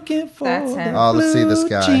Karen. Looking for That's him. Oh, let's see this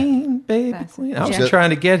guy. Baby That's- queen. I was yeah. trying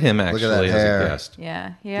to get him at actually that as hair. a guest.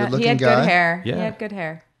 Yeah, he Good-looking had guy. good hair. Yeah. He had good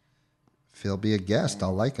hair. If he'll be a guest,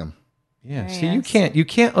 I'll like him. Yeah. Very See, nice. you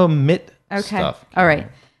can't omit Okay. stuff. All right.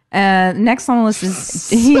 Next on the list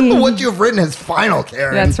is What you've written is final,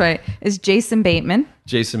 Karen. That's right. Is Jason Bateman?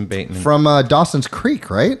 Jason Bateman From Dawson's Creek,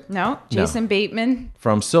 right? No, Jason Bateman.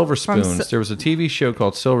 from Silver From Spoons. There was a TV show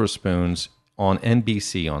called Silver Spoons on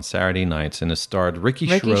NBC on Saturday nights, and it starred Ricky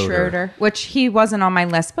Schroeder. Which he wasn't on my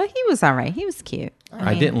list, but he was all right. He was cute.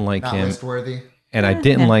 I didn't like Not him, list worthy. and I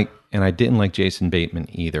didn't like Jason Bateman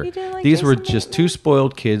either. You didn't like These were Jason just two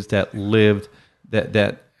spoiled kids that lived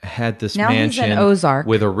that had this Now he's in mansion Ozark.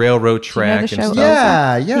 with a railroad you know track the and show stuff.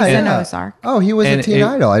 Yeah, yeah, He's in yeah. Ozark. Oh, he was a And teen it-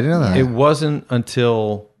 idol. I didn't know that. It wasn't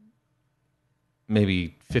until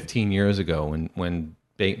maybe 15 years ago when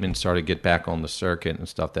Bateman started to get back on the circuit and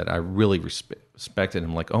stuff that I really respected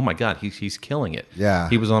him. Like, oh my God, he's killing it. Yeah.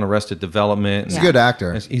 He was on Arrested Development. He's a good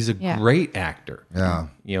actor. He's a Yeah. great actor. Yeah.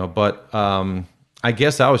 You know, but I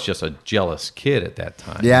guess I was just a jealous kid at that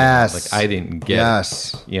time. Yes. Like I didn't get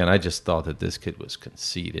Yes. it. Yeah, and I just thought that this kid was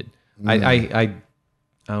conceited. Mm. I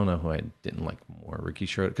don't know who I didn't like more, Ricky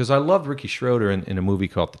Schroeder, because I loved Ricky Schroeder in a movie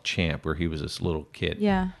called The Champ, where he was this little kid.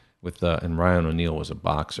 Yeah. With and Ryan O'Neal was a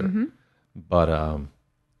boxer, Mm-hmm. but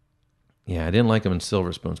yeah, I didn't like him in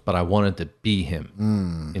Silver Spoons, but I wanted to be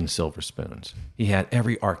him in Silver Spoons. He had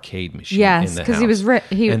every arcade machine. Yes, in the 'cause he was house.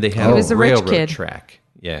 and they he had was a a rich railroad kid. track.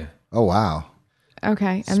 Yeah, Oh, wow.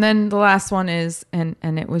 Okay. And then the last one is, and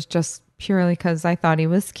it was just purely because I thought he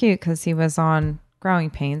was cute because he was on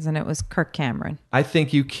Growing Pains, and it was Kirk Cameron I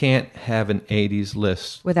think you can't have an '80s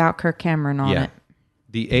list. without Kirk Cameron on Yeah. it.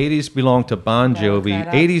 The '80s belonged to Bon look Jovi. that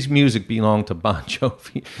up. '80s music belonged to Bon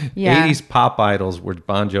Jovi. Yeah. '80s pop idols were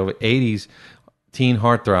Bon Jovi. '80s teen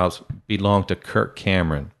heartthrobs belonged to Kirk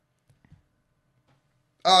Cameron.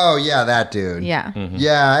 Oh, yeah, that dude. Yeah.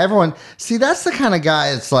 Yeah, everyone. See, that's the kind of guy,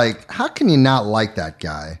 it's like, how can you not like that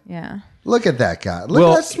guy? Yeah. Look at that guy. Look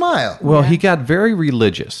at that smile. Well, he got very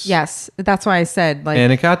religious. Yes. That's why I said, like.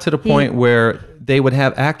 And it got to the point where they would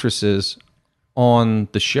have actresses on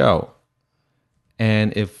the show.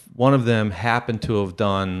 And if one of them happened to have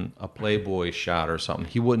done a Playboy shot or something,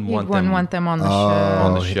 he wouldn't want them on the show.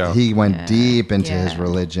 on the show. He went deep into his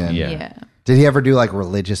religion. Yeah. Did he ever do like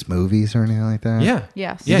religious movies or anything like that? Yeah.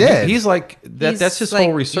 Yes. Yeah, He did? he's like that. That's his like,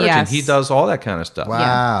 whole research, and he yes. does all that kind of stuff.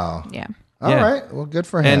 Wow. Yeah. All Yeah. right. Well, good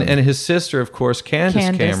for him. And his sister, of course,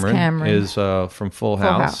 Candace Cameron, is from Full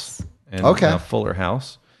House. And Fuller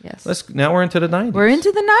House. Yes. Now we're into the 90s. We're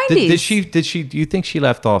into the 90s. Did she? Do you think she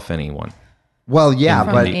left off anyone? well, yeah,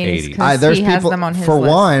 From but the 80s. there's he people has them on his for list.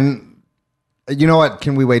 one. You know what?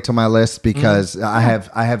 Can we wait till my list because I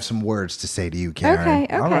have some words to say to you, Karen.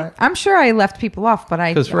 Okay. All right. I'm sure I left people off, but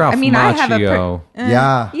Because Ralph I have a Macchio.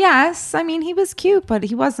 Yeah. yes. I mean, he was cute, but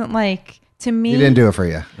he wasn't like to me. He didn't do it for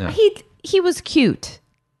you. He was cute.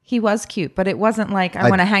 He was cute, but it wasn't like I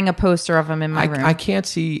want to hang a poster of him in my room. I can't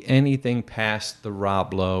see anything past the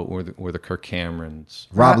Rob Lowe or the Kirk Camerons.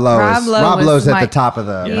 Rob Lowe's at the top of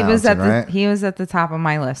the he was mountain, at right? He was at the top of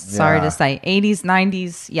my list. Sorry Yeah. to say. 80s,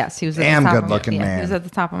 90s. Yes, he was at Damn the top. good-looking man. He was at the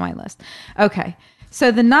top of my list. Okay.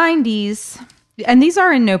 So the 90s, and these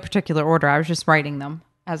are in no particular order. I was just writing them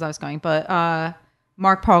as I was going. But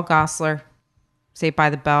Mark Paul Gosselaar, Saved by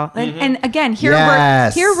the Bell. And again,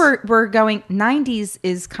 Yes. we're going 90s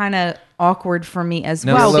is kind of awkward for me as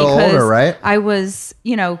No, well a little because older, right? I was,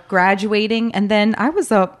 graduating and then I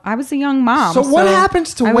was a young mom. So what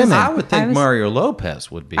happens to women? I would think Mario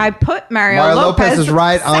Lopez would be. I put Mario Lopez is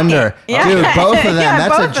right second. under. Yeah. Dude, both of them. Yeah,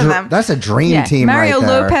 both of them. That's a dream team Mario right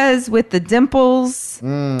there. Lopez with the dimples.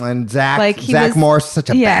 And Zach He Zach was- Morris, such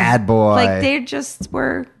a bad boy. Like they just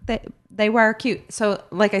were they were cute. So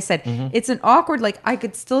like I said, it's an awkward, like I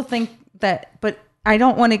could still think that, but I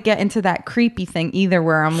don't want to get into that creepy thing either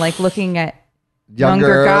where I'm like looking at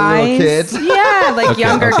younger guys. little kids. Yeah, like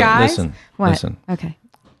younger guys. Listen. Okay.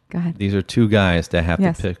 Go ahead. These are two guys that have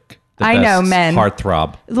Yes. to pick the I best know, men.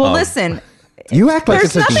 heartthrob. Well, listen. You act like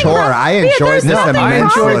There's it's a nothing chore. wrong- I Yeah, enjoyed there's this nothing wrong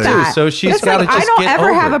immensely. with that. So she's It's gotta like, just I don't get ever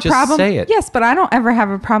over have it. a Just problem. say it. Yes, but I don't ever have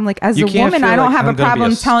a problem. Like as You a can't woman, feel I don't like have I'm a gonna be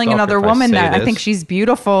problem a telling stalker another if I woman say that I this. think she's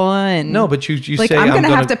beautiful and No, but you like say I'm gonna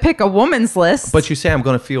gonna have to pick a woman's list. But you say I'm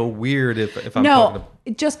going to feel weird if I'm talking no,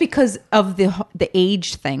 just because of the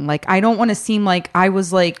age thing. Like I don't want to seem like I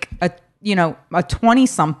was like a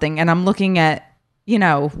 20-something and I'm looking at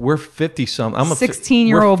we're 50-something. I'm a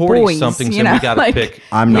 16-year-old we're boys, 40-something, so you know, we got to like- pick.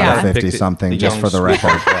 I'm we not gotta pick 50-something, the just young for the sweet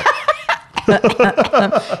record.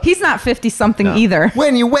 one. He's not 50-something either.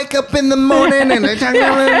 When you wake up in the morning and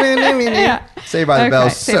Saved by the Bell,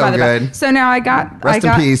 Saved so by the Bell. good. So now I got Rest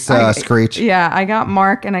in peace, Screech. Yeah, I got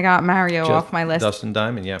Mark and I got Mario off my list. Dustin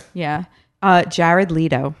Diamond, yeah. Yeah. Jared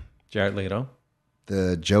Leto. Jared Leto.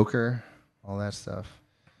 The Joker, all that stuff.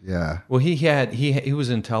 Yeah. Well, he was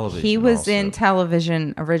in television. He was also. in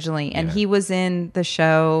television originally, and he was in the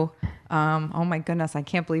show. Oh my goodness, I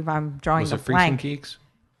can't believe I'm drawing Was the it Freaks and blank. Geeks?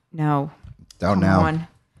 No. Don't Come know. on.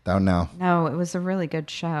 Don't know. No, it was a really good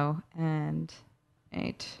show, and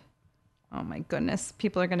oh my goodness,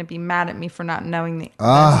 people are going to be mad at me for not knowing the.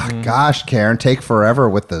 Oh, gosh, Karen, take forever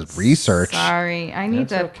with the research. Sorry, I need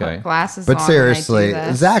That's to okay. put glasses But on. seriously, when I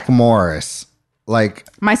do this. Zach Morris, like,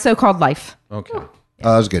 My So-Called Life. Okay. oh,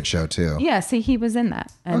 that was a good show, too. Yeah, see, he was in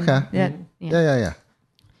that. And Okay. Yeah.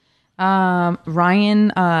 Yeah.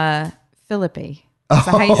 Ryan Phillippe. Is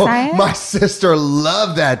that how you say it? My sister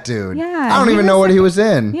loved that dude. Yeah, I don't he even was know what a he was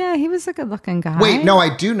in. Yeah, he was a good-looking guy. Wait, no,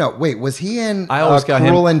 I do know. Wait, was he in I always got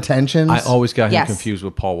Cruel him- Intentions? I always got him Yes. confused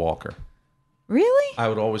with Paul Walker. Really? I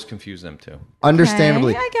would always confuse them too.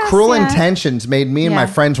 Understandably. Okay, I guess, Cruel yeah. Intentions made me and my Yeah.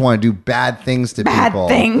 friends want to do bad things to Bad people.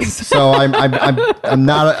 things. So I'm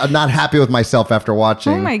not happy with myself after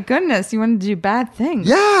watching. Oh my goodness, you wanted to do bad things.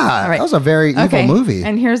 Yeah, right. that was a very evil movie.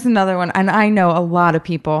 And here's another one. And I know a lot of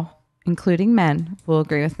people, including men, will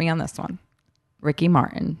agree with me on this one. Ricky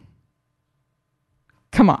Martin.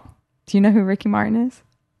 Come on. Do you know who Ricky Martin is?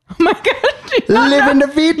 Oh my God. Living the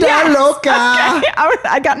vida loca. Okay.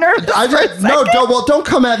 I got nervous. Don't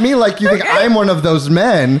come at me like you think I'm one of those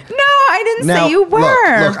men. No, I didn't say you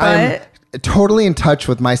were. Look, but I'm totally in touch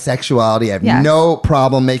with my sexuality. I have Yes. no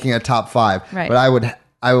problem making a top 5. Right. But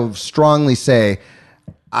I would strongly say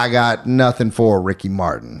I got nothing for Ricky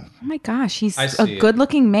Martin. oh my gosh, he's I a see it.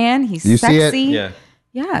 good-looking man. He's You see it? sexy. Yeah.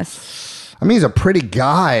 Yes. I mean, he's a pretty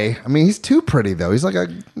guy. I mean, he's too pretty though. He's like a,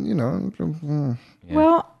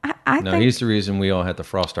 Well, I No, think he's the reason we all had to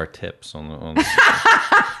frost our tips on the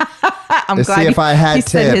I'm To glad see if I he had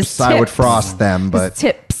said his tips, I would frost them. His But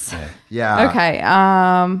tips. yeah.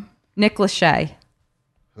 Okay. Nick Lachey.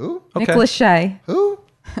 Who? Nick Okay. Lachey. Who?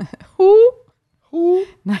 Who? Who?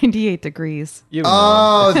 98 Degrees. You know.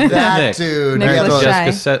 Oh, that Nick. dude. Nick He has Lachey. a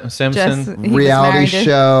Jessica Simpson. He was reality married to-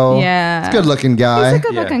 show. Yeah. It's a good looking guy. He's a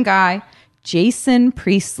good looking guy. Jason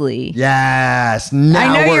Priestley. Yes. Now I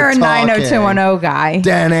know we're you're a talking. 90210 guy.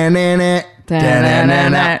 Da-na-na-na.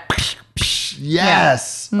 Da-na-na-na.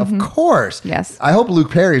 Yes, Yeah. of course. Yes. I hope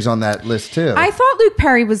Luke Perry's on that list too. I thought Luke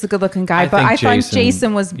Perry was a good looking guy, but think I thought Jason-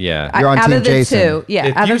 Jason was yeah. You're on out Team of the Jason. two. Yeah,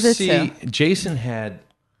 If out you of the see, two. Jason had,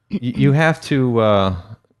 you have to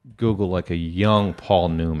Google like a young Paul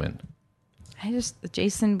Newman.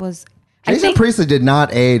 Jason was. Jason Priestley did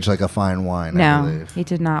not age like a fine wine, I No, believe. he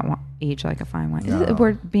did not age like a fine wine.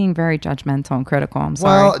 We're being very judgmental and critical. I'm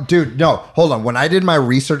sorry. Well, dude, no, hold on. When I did my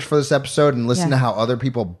research for this episode and listened Yeah. to how other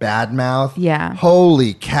people badmouth, Yeah.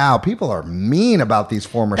 holy cow, people are mean about these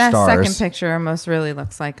former that stars. second picture almost really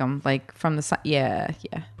looks like him, like from the side. Yeah.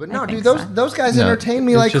 But I no, think dude, so. those guys No, entertain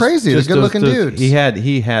me it's like just- crazy. just They're good looking those- dudes. He had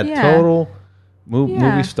Yeah. total Yeah.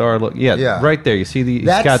 movie star look. Yeah, Yeah. right there. You see he's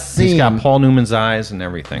That got scene- Paul Newman's eyes and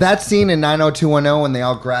everything. That scene in 90210 when they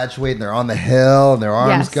all graduate and they're on the hill and their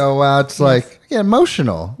arms Yes. go out, it's like, yeah,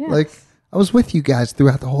 emotional. Yes. Like, I was with you guys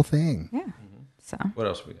throughout the whole thing. Yeah. So What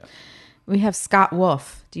else we got? we have Scott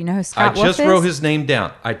Wolf. Do you know who Scott Wolf just is? wrote his name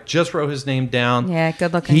down. Yeah,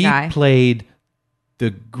 good looking He guy. played the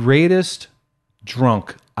greatest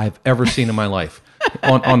drunk I've ever seen in my life.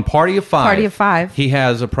 On Party of Five. Party of Five. He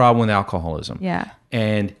has a problem with alcoholism. Yeah.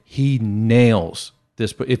 And he nails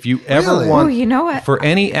this. But if you ever Really? want, Oh, you know what? For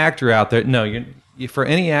any actor out there, for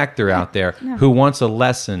any actor out there who wants a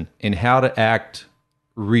lesson in how to act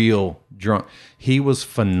real drunk, he was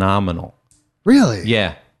phenomenal. Really?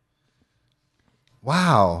 Yeah.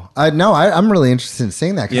 Wow. I'm really interested in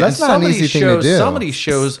seeing that because Yeah, that's and not an easy thing to do. Some of these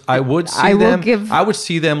shows, I would see I will them. give- I would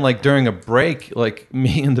see them like during a break. Like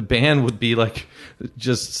me and the band would be like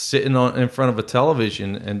just sitting in front of a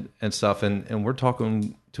television and stuff, and we're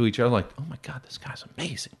talking to each other like, "Oh my god, this guy's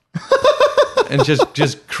amazing," and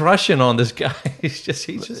just crushing on this guy. He's just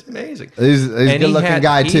amazing. He's a And he good looking had-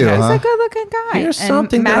 guy he too, had- He's huh? a good looking guy. Here's And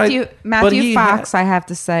something that but Matthew he Fox, had- I have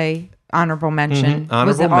to say, honorable mention. was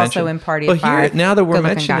Honorable also mention. in Party but of Five. Here, now that we're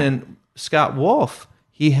Good-looking guy. mentioning Scott Wolf,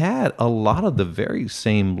 he had a lot of the very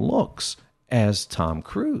same looks as Tom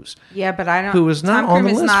Cruise. Yeah, but I don't. Who is not Tom on the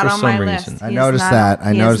Cruise is list not for on some my reason. list. I He is noticed not that. on-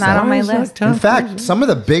 I he noticed is not that. on my Why is that list. Tom In fact, some of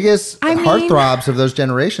the biggest I mean- heartthrobs of those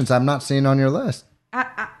generations I'm not seeing on your list.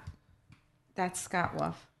 That's Scott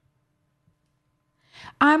Wolf.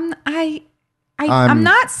 I'm I'm-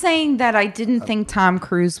 not saying that I didn't think Tom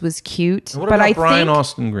Cruise was cute, What but about I Brian think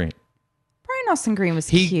Austin Green? Brian Austin Green was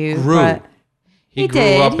He cute. grew. But he grew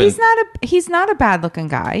did. up He's not a bad looking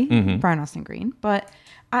guy, Mm-hmm. Brian Austin Green. But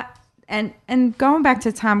and going back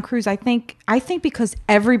to Tom Cruise, I think because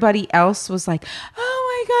everybody else was like,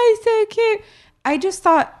 oh my god, he's so cute. I just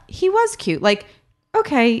thought he was cute. Like,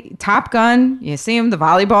 okay, Top Gun, you see him, the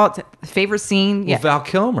volleyball, favorite scene. Yeah, Well, Val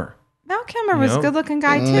Kilmer. Val Kilmer was know, a good looking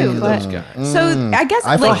guy look too. at But those guys. so I guess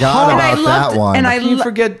I like, forgot and I about loved, that one. And I You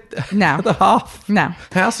forget No. the Hoff. No.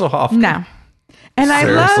 Hasselhoff. No. And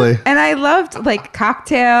Seriously? I loved like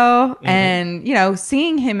Cocktail and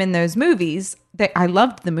seeing him in those movies. That I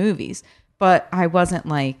loved the movies, but I wasn't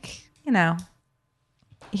like,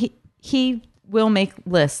 he will make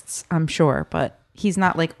lists, I'm sure, but he's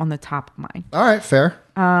not like on the top of mine. All right, fair.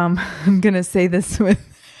 I'm gonna say this with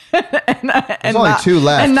and only two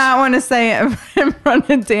left. and not want to say it in front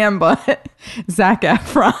of Dan, but Zac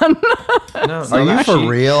Efron. No, Are you for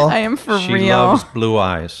real? I am for She real. loves blue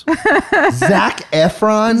eyes. Zac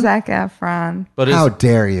Efron? Zac Efron. But How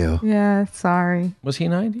dare you? Yeah, sorry. was he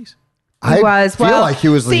 90s? I was. feel like he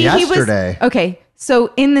was yesterday. Okay,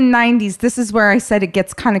 so in the 90s, this is where I said it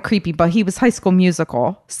gets kind of creepy, but he was High School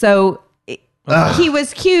Musical. So he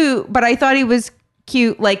was cute, but I thought he was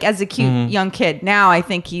cute like as a cute young kid. Now I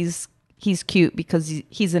think he's cute because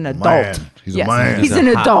he's an adult. Man. He's a man. He's an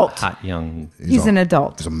adult. Hot young. He's an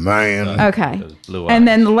adult. He's a man. Okay. Those blue And eyes.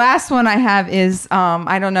 then the last one I have is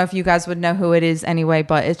I don't know if you guys would know who it is anyway,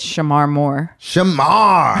 but it's Shamar Moore.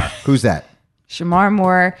 Shamar. Who's that? Shamar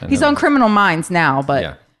Moore. He's on Criminal Minds now, but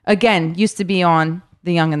Yeah. again, used to be on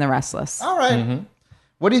The Young and the Restless. All right.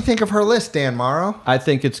 What do you think of her list, Dan Morrow? I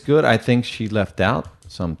think it's good. I think she left out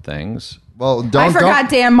some things. Well, don't. I forgot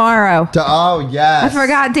Dan Morrow. Oh, yes. I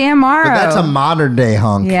forgot Dan Morrow. But that's a modern day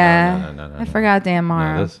hunk. yeah. No, I forgot Dan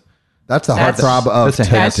Morrow. That's the That's- heartthrob of that's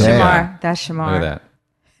a That's today. Shamar. That's Shamar. Look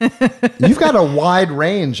at that. You've got a wide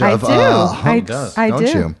range I of do. hunk, does, I, don't do.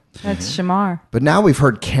 you? Mm-hmm. That's Shamar. That's Shamar. But now we've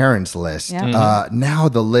heard Karen's list. Yeah. Now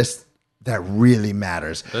the list that really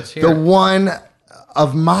matters. Let's hear the it. one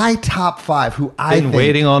of my top 5 who I Been think,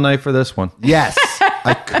 waiting all night for this one. Yes,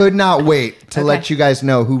 I could not wait to let you guys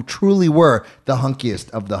know who truly were the hunkiest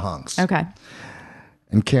of the hunks. Okay.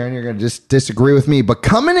 And Karen, you're going to just disagree with me, but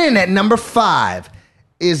coming in at number 5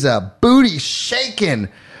 is a booty shaking,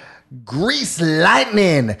 grease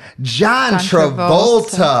lightning, John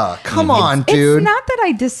Travolta. Come on, dude. It's not that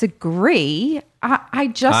I disagree.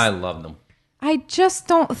 I love them. I just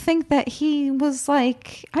don't think that he was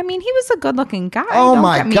like. I mean, he was a good-looking guy. Oh don't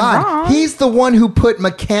my get me God. wrong. He's the one who put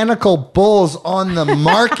mechanical bulls on the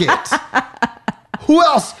market. Who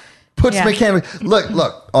else puts mechanical?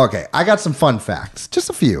 Look. Okay, I got some fun facts.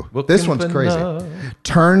 Just a few. This one's crazy.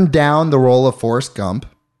 Turned down the role of Forrest Gump.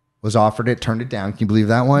 Was offered it, turned it down. Can you believe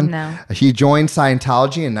that one? No. He joined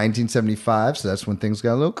Scientology in 1975, so that's when things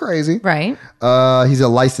got a little crazy. Right. He's a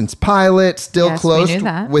licensed pilot, still Yes, we close knew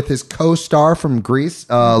that. with his co-star from Grease,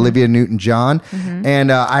 Olivia Newton-John.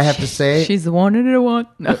 And I have to say... She's the one that I want.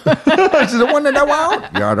 No. She's the one that I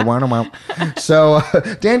want. You're the one I want. So,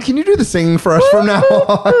 Dan, can you do the singing for us from now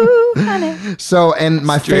on? So, and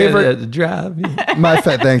my favorite... drive.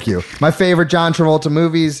 Thank you. My favorite John Travolta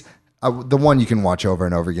movies... the one you can watch over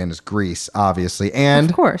and over again is Grease, obviously. And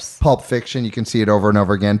Of course. Pulp Fiction, you can see it over and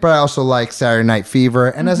over again. But I also like Saturday Night Fever.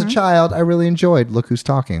 And as a child, I really enjoyed Look Who's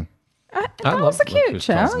Talking. That was a cute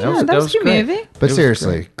show. That Yeah, that was a cute great. movie. But was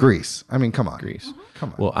seriously, Grease. I mean, come on. Grease.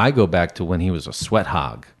 Well, I go back to when he was a sweat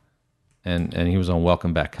hog, and he was on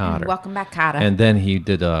Welcome Back, Kotter. Welcome back, Kotter. And then he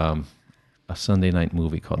did a Sunday night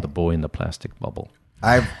movie called The Boy in the Plastic Bubble.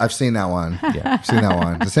 I've seen that one. Yeah, I've seen that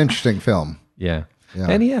one. It's an interesting film. Yeah. Yeah.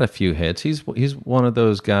 And he had a few hits. He's one of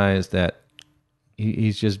those guys that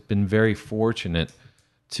he's just been very fortunate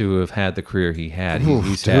to have had the career he had.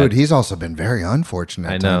 He's also been very unfortunate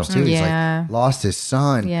at times too. He's Yeah. like lost his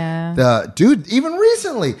son. Yeah. The dude, even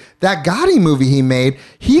recently, that Gotti movie he made,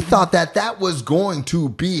 he thought that was going to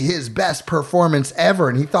be his best performance ever,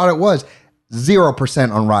 and he thought it was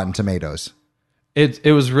 0% on Rotten Tomatoes.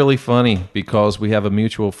 It was really funny because we have a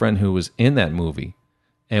mutual friend who was in that movie,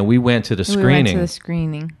 and we went to the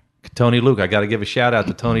screening. Tony Luke. I got to give a shout out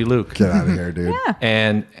to Tony Luke. Get out of here, dude. Yeah.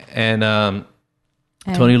 And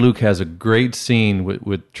Tony Luke has a great scene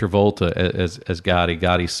with Travolta as Gotti.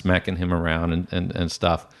 Gotti smacking him around and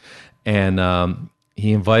stuff. And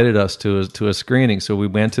he invited us to a screening. So we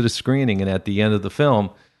went to the screening, and at the end of the film,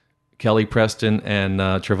 Kelly Preston and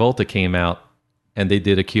Travolta came out, and they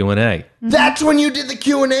did a Q&A. That's when you did the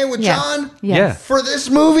Q&A with Yes. John? Yeah. For this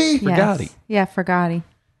movie? For Gotti. Yeah, for Gotti.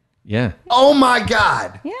 Yeah. Oh my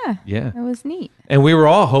God. Yeah. Yeah. It was neat. And we were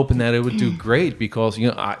all hoping that it would do great because,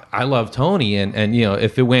 I love Tony, and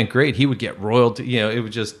if it went great, he would get royalty. It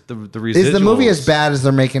was just the residuals. Is the movie as bad as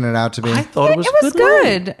they're making it out to be? I thought it was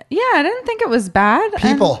good. Yeah, I didn't think it was bad.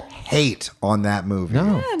 People hate on that movie.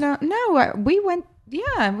 No. No, we went. Yeah,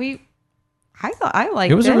 I thought I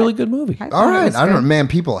liked it. It was a really good movie. I thought All it right. was I don't know. good. Man,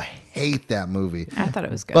 people hate that movie. I thought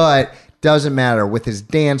it was good. But doesn't matter. With his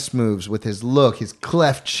dance moves, with his look, his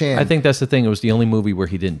cleft chin. I think that's the thing. It was the only movie where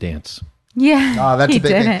he didn't dance. Yeah. Oh, that's he a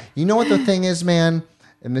big thing. didn't. You know what the thing is, man?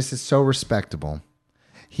 And this is so respectable.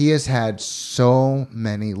 He has had so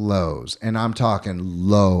many lows, and I'm talking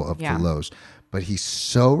low of Yeah. the lows, but he's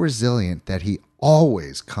so resilient that he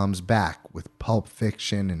always comes back with Pulp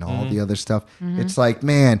Fiction and all the other stuff. It's like,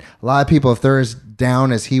 man, a lot of people, if they're as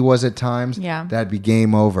down as he was at times, Yeah. that'd be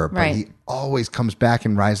game over. But Right. he always comes back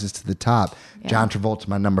and rises to the top. John Travolta,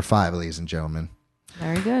 my number 5, ladies and gentlemen.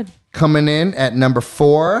 Very good. Coming in at number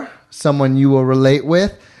 4, someone you will relate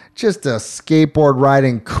with. Just a skateboard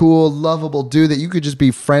riding, cool, lovable dude that you could just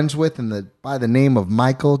be friends with by the name of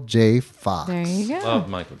Michael J. Fox. There you go. Loved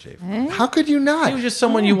Michael J. Fox. How could you not? He was just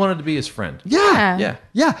someone you wanted to be his friend. Yeah. Yeah.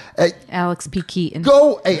 Yeah. Alex P. Keaton.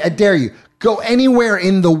 I dare you. Go anywhere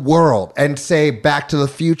in the world and say Back to the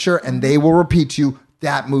Future, and they will repeat to you,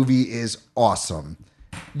 that movie is awesome.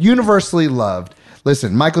 Universally loved.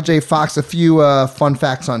 Listen, Michael J. Fox, a few fun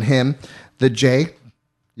facts on him. The J,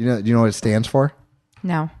 you know what it stands for?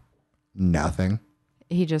 No, Nothing.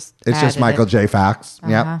 he just. It's just added Michael it. J. Fox.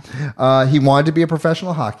 Yeah. He wanted to be a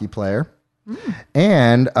professional hockey player.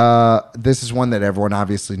 And this is one that everyone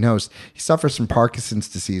obviously knows. He suffers from Parkinson's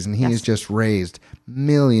disease, and he has just raised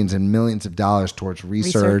millions and millions of dollars towards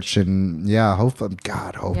research. And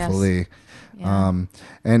hopefully. Yeah.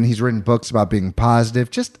 And he's written books about being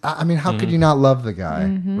positive. Just, I mean, how could you not love the guy,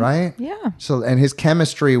 right? Yeah. So, and his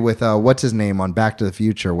chemistry with what's his name on Back to the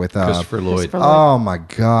Future with Christopher Lloyd. Oh my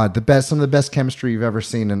God, some of the best chemistry you've ever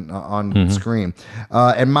seen on screen.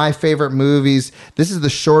 And my favorite movies. This is the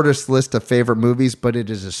shortest list of favorite movies, but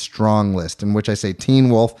it is a strong list in which I say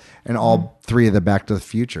Teen Wolf and all three of the Back to the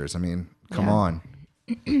Futures. I mean, come on.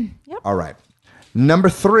 Yep. All right, number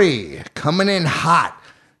 3 coming in hot.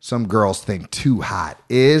 Some girls think too hot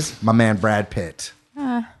is my man Brad Pitt.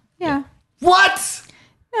 Yeah. What?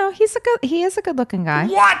 No, he is a good looking guy.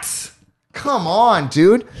 What? Come on,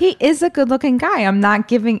 dude. He is a good looking guy. I'm not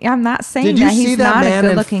saying Did you that see he's that not man a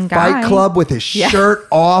good in looking guy. Fight Club with his shirt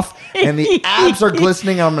off and the abs are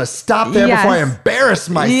glistening? I'm going to stop there before I embarrass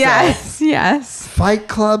myself. Yes. Fight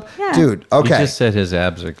Club? Yeah. Dude, He okay. just said his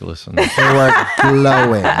abs are glistening. They were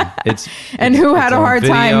glowing. Who had a on hard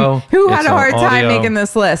video, time? Who had it's a on hard time audio. making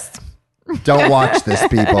this list? Don't watch this,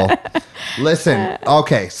 people. Listen,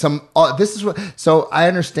 okay. So I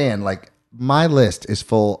understand, like, my list is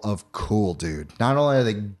full of cool dudes. Not only are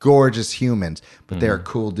they gorgeous humans, but they are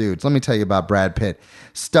cool dudes. Let me tell you about Brad Pitt.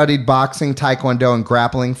 Studied boxing, taekwondo, and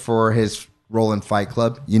grappling for his role in Fight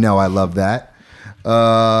Club. You know I love that.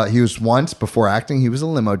 He was once, before acting, he was a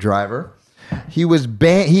limo driver. He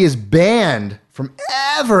is banned from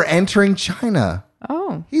ever entering China.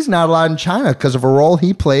 Oh. He's not allowed in China because of a role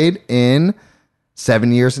he played in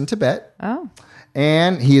 7 Years in Tibet. Oh.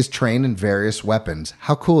 And he is trained in various weapons.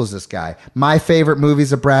 How cool is this guy? My favorite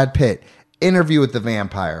movies of Brad Pitt: Interview with the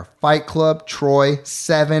Vampire, Fight Club, Troy,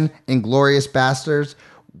 Seven, Inglourious Basterds,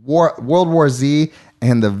 World War Z,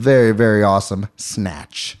 and the very, very awesome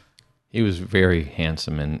Snatch. He was very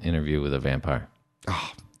handsome in Interview with a Vampire.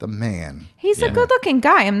 Oh, the man. He's a good looking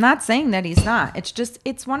guy. I'm not saying that he's not.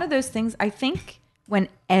 It's one of those things. I think when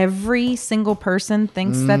every single person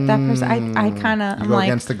thinks that person, I kind of, You I'm go like,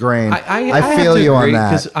 against the grain. I feel you on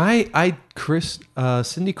that. Because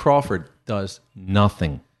Cindy Crawford does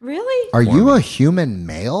nothing. really? Are you a human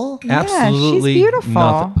male? Absolutely she's beautiful.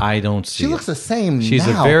 nothing. I don't see She it. looks the same She's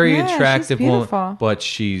now. a very Yeah, she's attractive woman, beautiful. but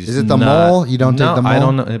she's Is it the not- mole? You don't think the I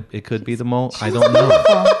mole? don't know. It could be the mole. I don't know.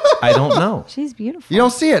 I don't know. She's beautiful. You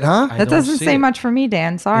don't see it, huh? I That don't doesn't see say it. much for me,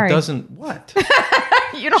 Dan. Sorry. It doesn't. What?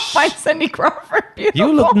 You don't find Cindy Crawford beautiful.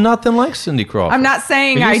 You look nothing like Cindy Crawford. I'm not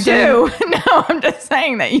saying Are you I do. No, I'm just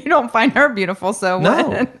saying that you don't find her beautiful. So No.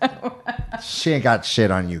 what? She ain't got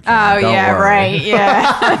shit on you. Oh Karen. Don't yeah, worry. right.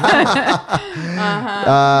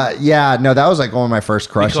 Yeah. No, that was like one of my first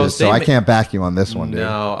crushes, Because so they I ma- can't back you on this one, dude.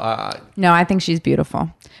 No. No, I think she's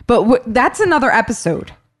beautiful. But that's another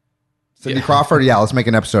episode. Cindy Crawford, yeah, let's make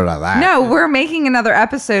an episode out of that. No, we're making another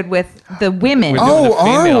episode with the women. We're doing Oh, the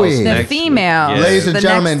are females we? The next week. females. Yeah. Ladies and The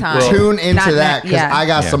gentlemen, next time. tune into Not that because I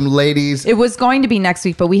got Yeah. some ladies. It was going to be next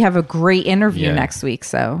week, but we have a great interview Yeah. next week.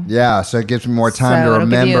 So Yeah, so it gives me more time So to it'll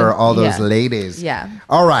give remember you- all those yeah. ladies. Yeah.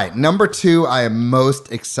 All right, number 2, I am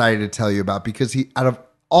most excited to tell you about because out of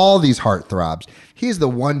all these heartthrobs, he's the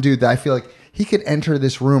one dude that I feel like he could enter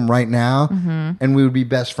this room right now and we would be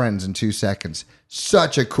best friends in 2 seconds.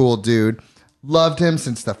 Such a cool dude. Loved him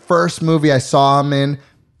since the first movie I saw him in,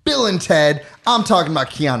 Bill and Ted. I'm talking about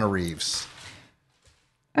Keanu Reeves.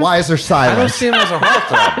 Why is there I don't silence? see him as a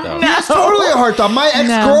heartthrob, though. He's totally a heartthrob. My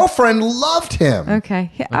ex-girlfriend loved him. okay.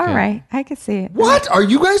 Yeah, all Okay. right, I can see it. What? Are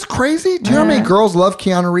you guys crazy? Do you know how many girls love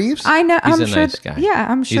Keanu Reeves? I know. He's I'm a sure. nice guy. Yeah,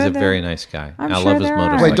 I'm sure. He's a that- very nice guy. I'm I sure love his there are.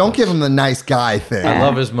 motorcycle. Wait, don't give him the nice guy thing. I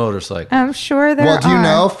love his motorcycle. I'm sure there Well, do you are.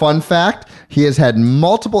 know, fun fact, he has had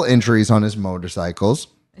multiple injuries on his motorcycles.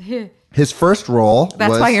 His first role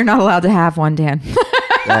That's was... why you're not allowed to have one, Dan.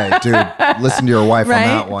 Hey, dude, listen to your wife Right? on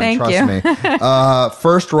that one. Thank Trust you. me.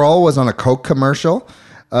 First role was on a Coke commercial.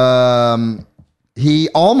 He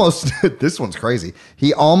almost, this one's crazy.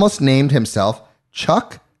 He almost named himself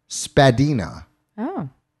Chuck Spadina. Oh,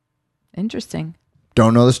 interesting.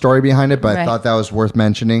 Don't know the story behind it, but I Right. thought that was worth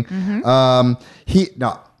mentioning. Dude,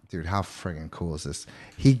 how friggin' cool is this?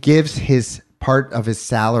 He gives his part of his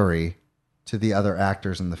salary to the other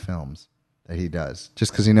actors in the films that he does,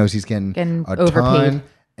 just because he knows he's getting a overpaid. ton.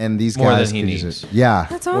 And these More guys, than he could use needs. it. Yeah,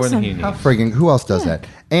 That's More than awesome. he needs. how friggin' who else does that?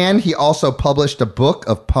 And he also published a book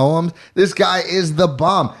of poems. This guy is the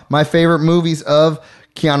bomb. My favorite movies of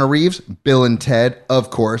Keanu Reeves, Bill and Ted, of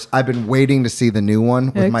course. I've been waiting to see the new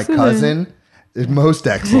one with my cousin. It's most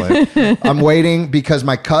excellent. I'm waiting because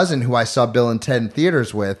my cousin, who I saw Bill and Ted in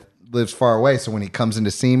theaters with, lives far away. So when he comes in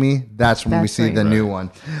to see me, that's when we That's see right. the new one.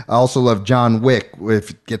 I also love John Wick.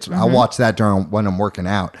 If it gets, I'll watch that when I'm working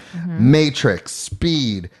out. Matrix,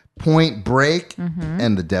 Speed, Point Break,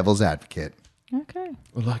 and The Devil's Advocate. Okay.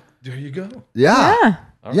 Well, like, there you go. Yeah.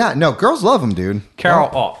 Yeah. No, girls love him, dude. Carol.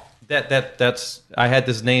 Oh, that's. I had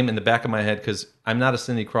this name in the back of my head because I'm not a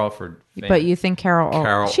Cindy Crawford fan. But you think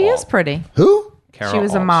Carol she is pretty. Who? Carol She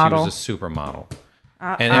was a model. She was a supermodel.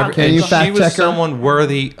 Can And you she fact was check her? someone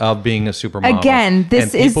worthy of being a supermodel. Again,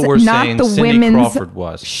 this And people is were not saying the Cindy women's Crawford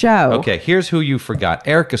was. show. Okay, here's who you forgot: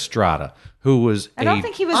 Eric Estrada, who was. I don't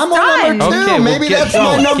think he was I'm done. on number 2. Okay, well, Maybe get that's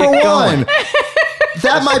going. my number Get going. 1.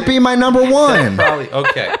 That might be my number 1. Probably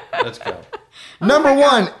okay. Let's go. Number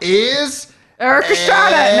 1 is Eric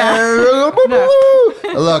Estrada.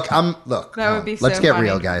 Look. That would be Let's so get funny.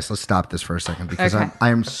 real, guys. Let's stop this for a second because Okay. I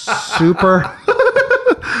am super.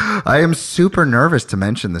 I am super nervous to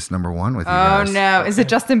mention this number 1 with you Oh guys. no! Is it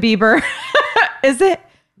Justin Bieber? Is it?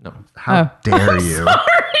 No. How dare you? Sorry,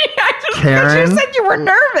 I just Karen? you said you were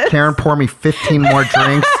nervous. Karen, pour me 15 more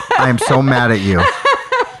drinks. I am so mad at you.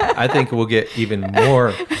 I think we'll get even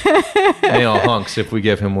more, hunks if we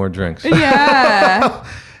give him more drinks. Yeah,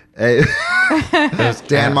 Hey,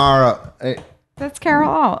 Dan Morrow. Hey, that's Carol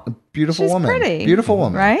Alt. beautiful She's woman. pretty. Beautiful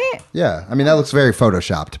woman. Right? Yeah. I mean, that looks very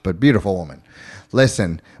photoshopped, but beautiful woman.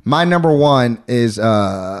 Listen, my number 1 is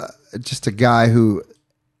just a guy who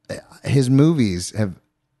his movies have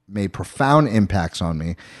made profound impacts on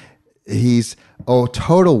me. He's a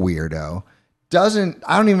total weirdo.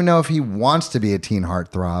 I don't even know if he wants to be a teen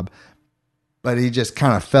heartthrob, but he just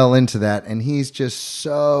kind of fell into that. And he's just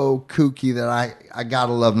so kooky that I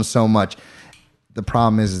gotta love him so much. The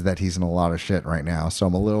problem is that he's in a lot of shit right now. So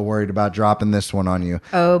I'm a little worried about dropping this one on you.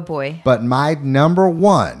 Oh boy. But my number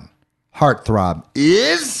 1 heartthrob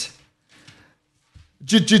is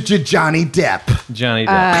Johnny Depp. Johnny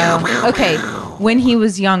Depp. Okay, when he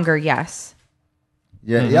was younger, yes.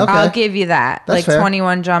 Yeah, yeah, okay. I'll give you that. That's like fair.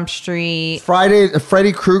 21 Jump Street.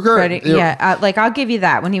 Freddy Krueger. I'll give you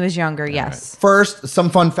that. When he was younger, yes. First, some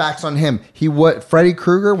fun facts on him. Freddy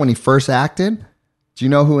Krueger, when he first acted, do you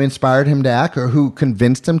know who inspired him to act or who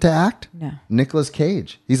convinced him to act? No. Nicolas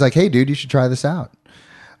Cage. He's like, hey, dude, you should try this out.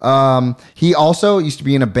 He also used to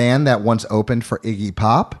be in a band that once opened for Iggy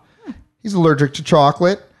Pop. He's allergic to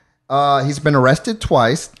chocolate. He's been arrested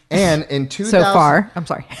twice. And in 2000... So far. I'm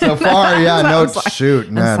sorry. So far, yeah, I'm sorry.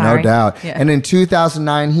 no sorry. doubt. Yeah. And in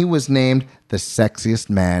 2009, he was named the sexiest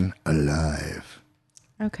man alive.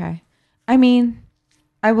 Okay. I mean,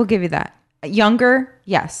 I will give you that. Younger,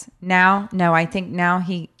 yes. Now, no. I think now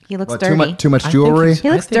he looks What, dirty. too much jewelry? He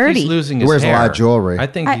looks I think dirty. He's losing He his wears hair. a lot of jewelry. I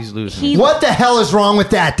think he's losing. he- his What the hell is wrong with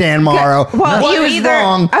that, Dan Morrow? Well, What you is either-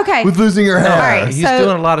 wrong okay. with losing your hair? All right. He's So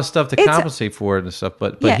doing a lot of stuff to it's- compensate for it and stuff,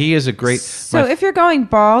 but Yeah. he is a great. So if you're going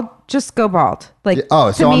bald, just go bald. Like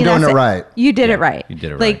oh, so to me, I'm doing that's it right. You did it right. you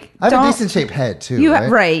did it like, right. I have a don't- decent shaped head, too, You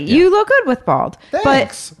right? You look good with bald.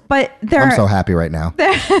 Thanks. But there I'm are so happy right now.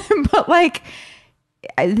 but like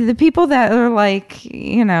the people that are like,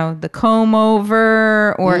 the comb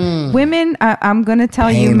over or women, I'm going to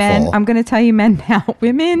tell you men, Painful. I'm going to tell you men now,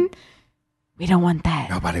 women, we don't want that.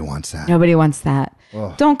 Nobody wants that. Nobody wants that.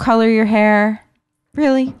 Don't color your hair.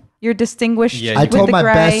 Really? You're distinguished. Yeah, I with told the my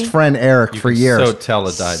gray. best friend Eric for years. So tell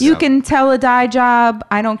a dye You job. can tell a dye job.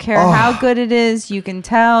 I don't care how good it is. You can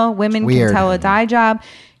tell. Women Weird. can tell a dye job.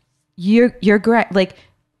 You're gray. Like,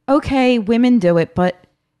 okay, women do it, but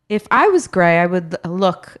if I was gray, I would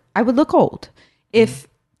look old. If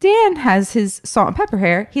Dan has his salt and pepper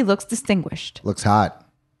hair, he looks distinguished, Looks hot.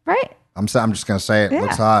 right? I'm just going to say it. Yeah.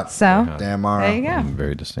 Looks hot. So Dan Morrow. there you go. I'm a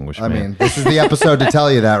very distinguished I man. mean, this is the episode to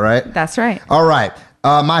tell you that, right? That's right. All right.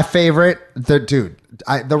 My favorite,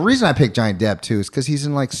 the reason I picked Johnny Depp too is because he's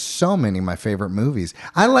in like so many of my favorite movies.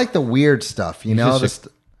 I like the weird stuff,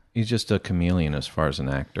 He's just a chameleon as far as an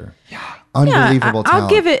actor. unbelievable I'll talent.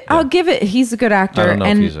 give it. I'll give it. He's a good actor. I don't know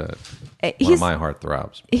and if one he's- of my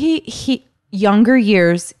heartthrobs. he younger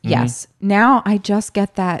years, yes. Now I just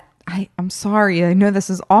get that. I'm sorry. I know this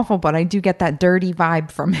is awful, but I do get that dirty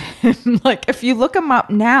vibe from him. Like if you look him up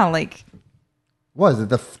now, like What is it?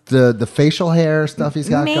 The facial hair stuff he's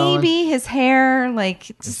got going? maybe his hair, like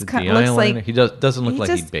Is just it kind the of looks eyeliner? like He doesn't look he like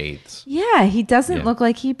he just- bathes. yeah, he doesn't Yeah. look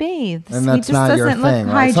like he bathes. And he that's just not your doesn't look thing,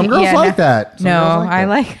 right? Some hygiene- girls yeah, like that. Some no, girls like I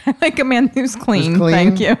that. I like a man who's clean. Who's clean?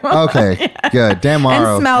 Thank you. Okay, good. Dan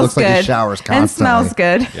Morrow and smells looks good. like he showers constantly. And smells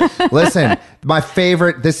good. Listen, my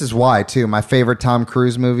favorite, this is why too, my favorite Tom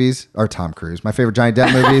Cruise movies, my favorite Johnny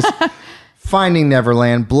Depp movies, Finding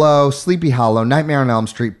Neverland, Blow, Sleepy Hollow, Nightmare on Elm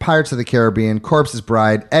Street, Pirates of the Caribbean, Corpse's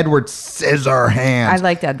Bride, Edward Scissorhands. I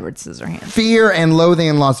liked Edward Scissorhands. Fear and Loathing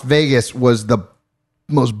in Las Vegas was the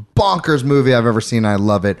most bonkers movie I've ever seen. I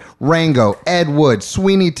love it. Rango, Ed Wood,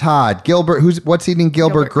 Sweeney Todd, Gilbert, what's eating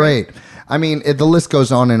Gilbert Grape. I mean, the list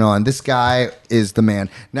goes on and on. This guy is the man.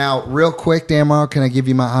 Now, real quick, Dan Morrow, can I give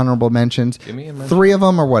you my honorable mentions? Give me a mention. 3 of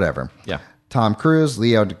them or whatever. Yeah. Tom Cruise,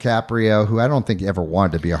 Leo DiCaprio, who I don't think ever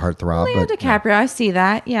wanted to be a heartthrob. Leo but, DiCaprio, I see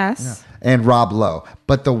that. Yes. and Rob Lowe.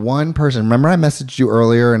 But the one person, remember I messaged you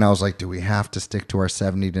earlier and I was like, do we have to stick to our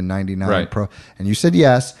 70 to 99 Right. Pro? And you said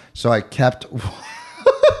yes. So I kept.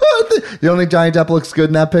 The only Johnny Depp looks good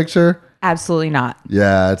in that picture? Absolutely not.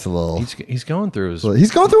 Yeah, it's a little. He's going through his.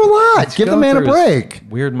 He's going through a lot. Give the man a break.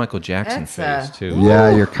 Weird Michael Jackson That's, phase too.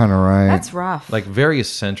 Yeah, you're kind of right. That's rough. Like very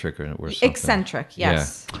eccentric or something. Eccentric.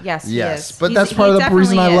 Yes. Yes. He Yes, is. but He's- that's part he of the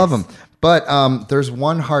reason I definitely love is. him. But there's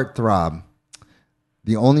one heartthrob,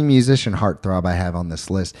 the only musician heartthrob I have on this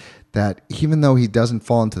list, that even though he doesn't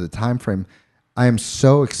fall into the time frame, I am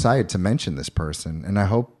so excited to mention this person, and I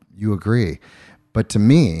hope you agree. But to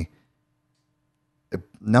me,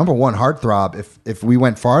 number one heartthrob, if we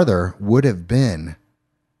went farther, would have been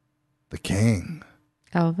the King,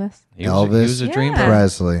 Elvis. He was a Yeah. dreamboat.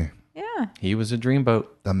 Presley, Yeah. He was a dreamboat.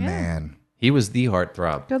 the man. He was the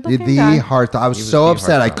heartthrob. Good The looking guy. heartthrob. I was He was so the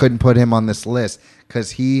upset I heartthrob. couldn't put him on this list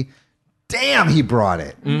because he brought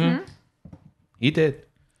it. He did.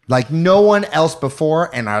 Like no one else before,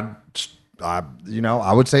 and I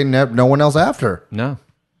would say no one else after. No.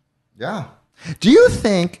 Yeah. Do you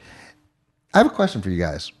think? I have a question for you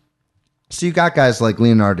guys. So you got guys like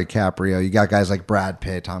Leonardo DiCaprio, you got guys like Brad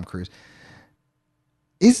Pitt, Tom Cruise.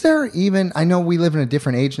 Is there even? I know we live in a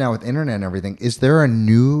different age now with internet and everything. Is there a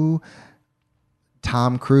new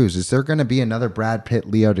Tom Cruise? Is there going to be another Brad Pitt,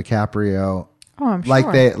 Leo DiCaprio? Oh, I'm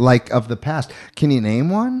sure. Like of the past. Can you name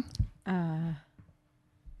one?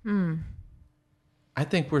 I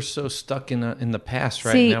think we're so stuck in the past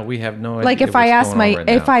right See, now. We have no idea. Like if what's I asked going my on right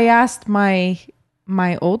now. I asked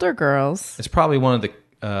my older girls, It's probably one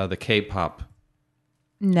of the K-pop.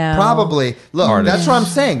 no, Probably. Look, Artists. that's what I'm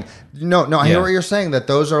saying. No, I hear Yeah. what you're saying, that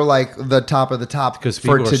those are like the top of the top Because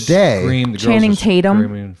for people today. the girls Channing are Tatum.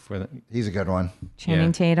 screaming for that. He's a good one. Channing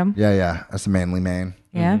Yeah. Tatum. Yeah. That's a manly man.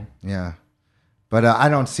 Yeah. Yeah. But I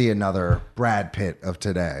don't see another Brad Pitt of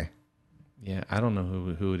today. Yeah, I don't know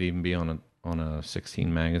who would even be on a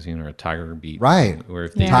 16 magazine or a Tiger Beat. Right. Or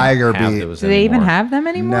if they Tiger have Beat. those Do they even anymore. have them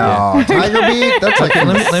anymore? No. Tiger Beat? That's like Let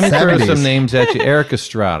me throw 70's. some names at you. Eric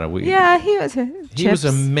Estrada. Yeah, he was. He was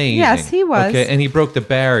amazing. Yes, he was. Okay, and he broke the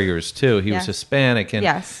barriers too. He was Yeah. Hispanic and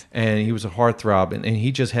Yes. and he was a heartthrob and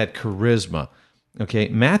he just had charisma. Okay,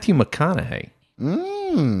 Matthew McConaughey.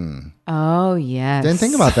 Oh yes. Didn't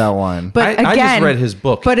think about that one. But I again, just read his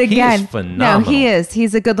book. But He is again, phenomenal. no, he is.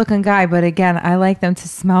 He's a good-looking guy. But again, I like them to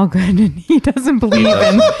smell good, and he doesn't believe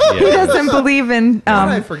in. He doesn't believe in. How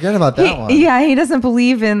did I forget about that one? Yeah, he doesn't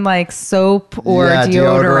believe in like soap or Yeah,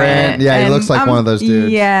 deodorant. Yeah, he looks like one of those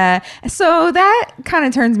dudes. Yeah, so that kind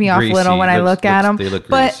of turns me off a Greasy. little when I look at him. They look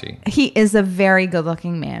but greasy. he is a very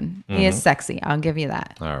good-looking man. He is sexy. I'll give you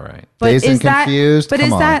that. All right. But Dazed and is that Confused? But Come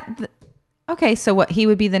is on. that okay? So what? He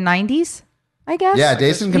would be the 90s, I guess. Yeah,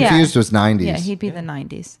 Dazed and Confused was 90s. Yeah, he'd be the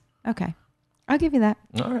 90s. Okay, I'll give you that.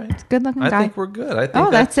 All right. Good looking I guy. think we're good. I think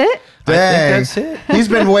Oh, that's it. I Dang. think that's it. He's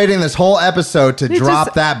been waiting this whole episode to drop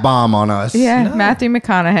just- that bomb on us. Yeah, Matthew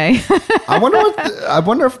McConaughey I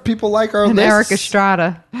wonder if people like our and list. Eric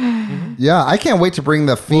Estrada. Yeah, I can't wait to bring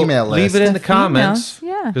the female Well, list. leave it in the females, comments.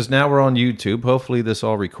 yeah. Because now we're on YouTube. Hopefully this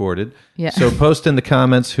all recorded. Yeah. So post in the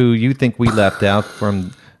comments who you think we left out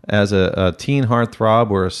from as a teen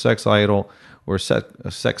heartthrob or a sex idol or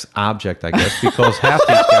a sex object, I guess, because half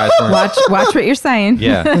these guys weren't. Watch what you're saying.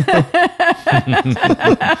 Yeah.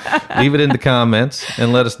 Leave it in the comments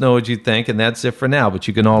and let us know what you think. And that's it for now. But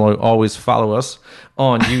you can always follow us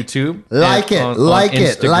on YouTube. Like and it, like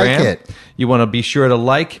it, like Instagram. it. You want to be sure to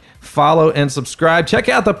like, follow, and subscribe. Check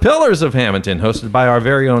out The Pillars of Hamilton, hosted by our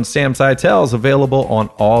very own Sam Seitels, available on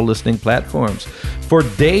all listening platforms. For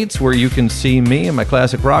dates where you can see me and my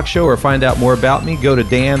classic rock show or find out more about me, go to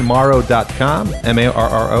danmarrow.com,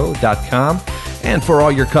 MARRO.com. And for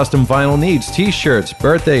all your custom vinyl needs, t-shirts,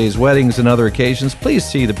 birthdays, weddings, and other occasions, please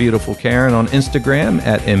see the beautiful Karen on Instagram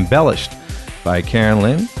at Embellished by Karen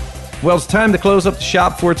Lynn. Well, it's time to close up the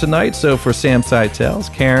shop for tonight. So for Sam Seitels,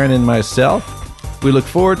 Karen, and myself, we look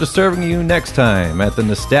forward to serving you next time at the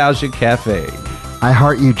Nostalgia Cafe. I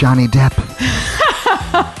heart you, Johnny Depp.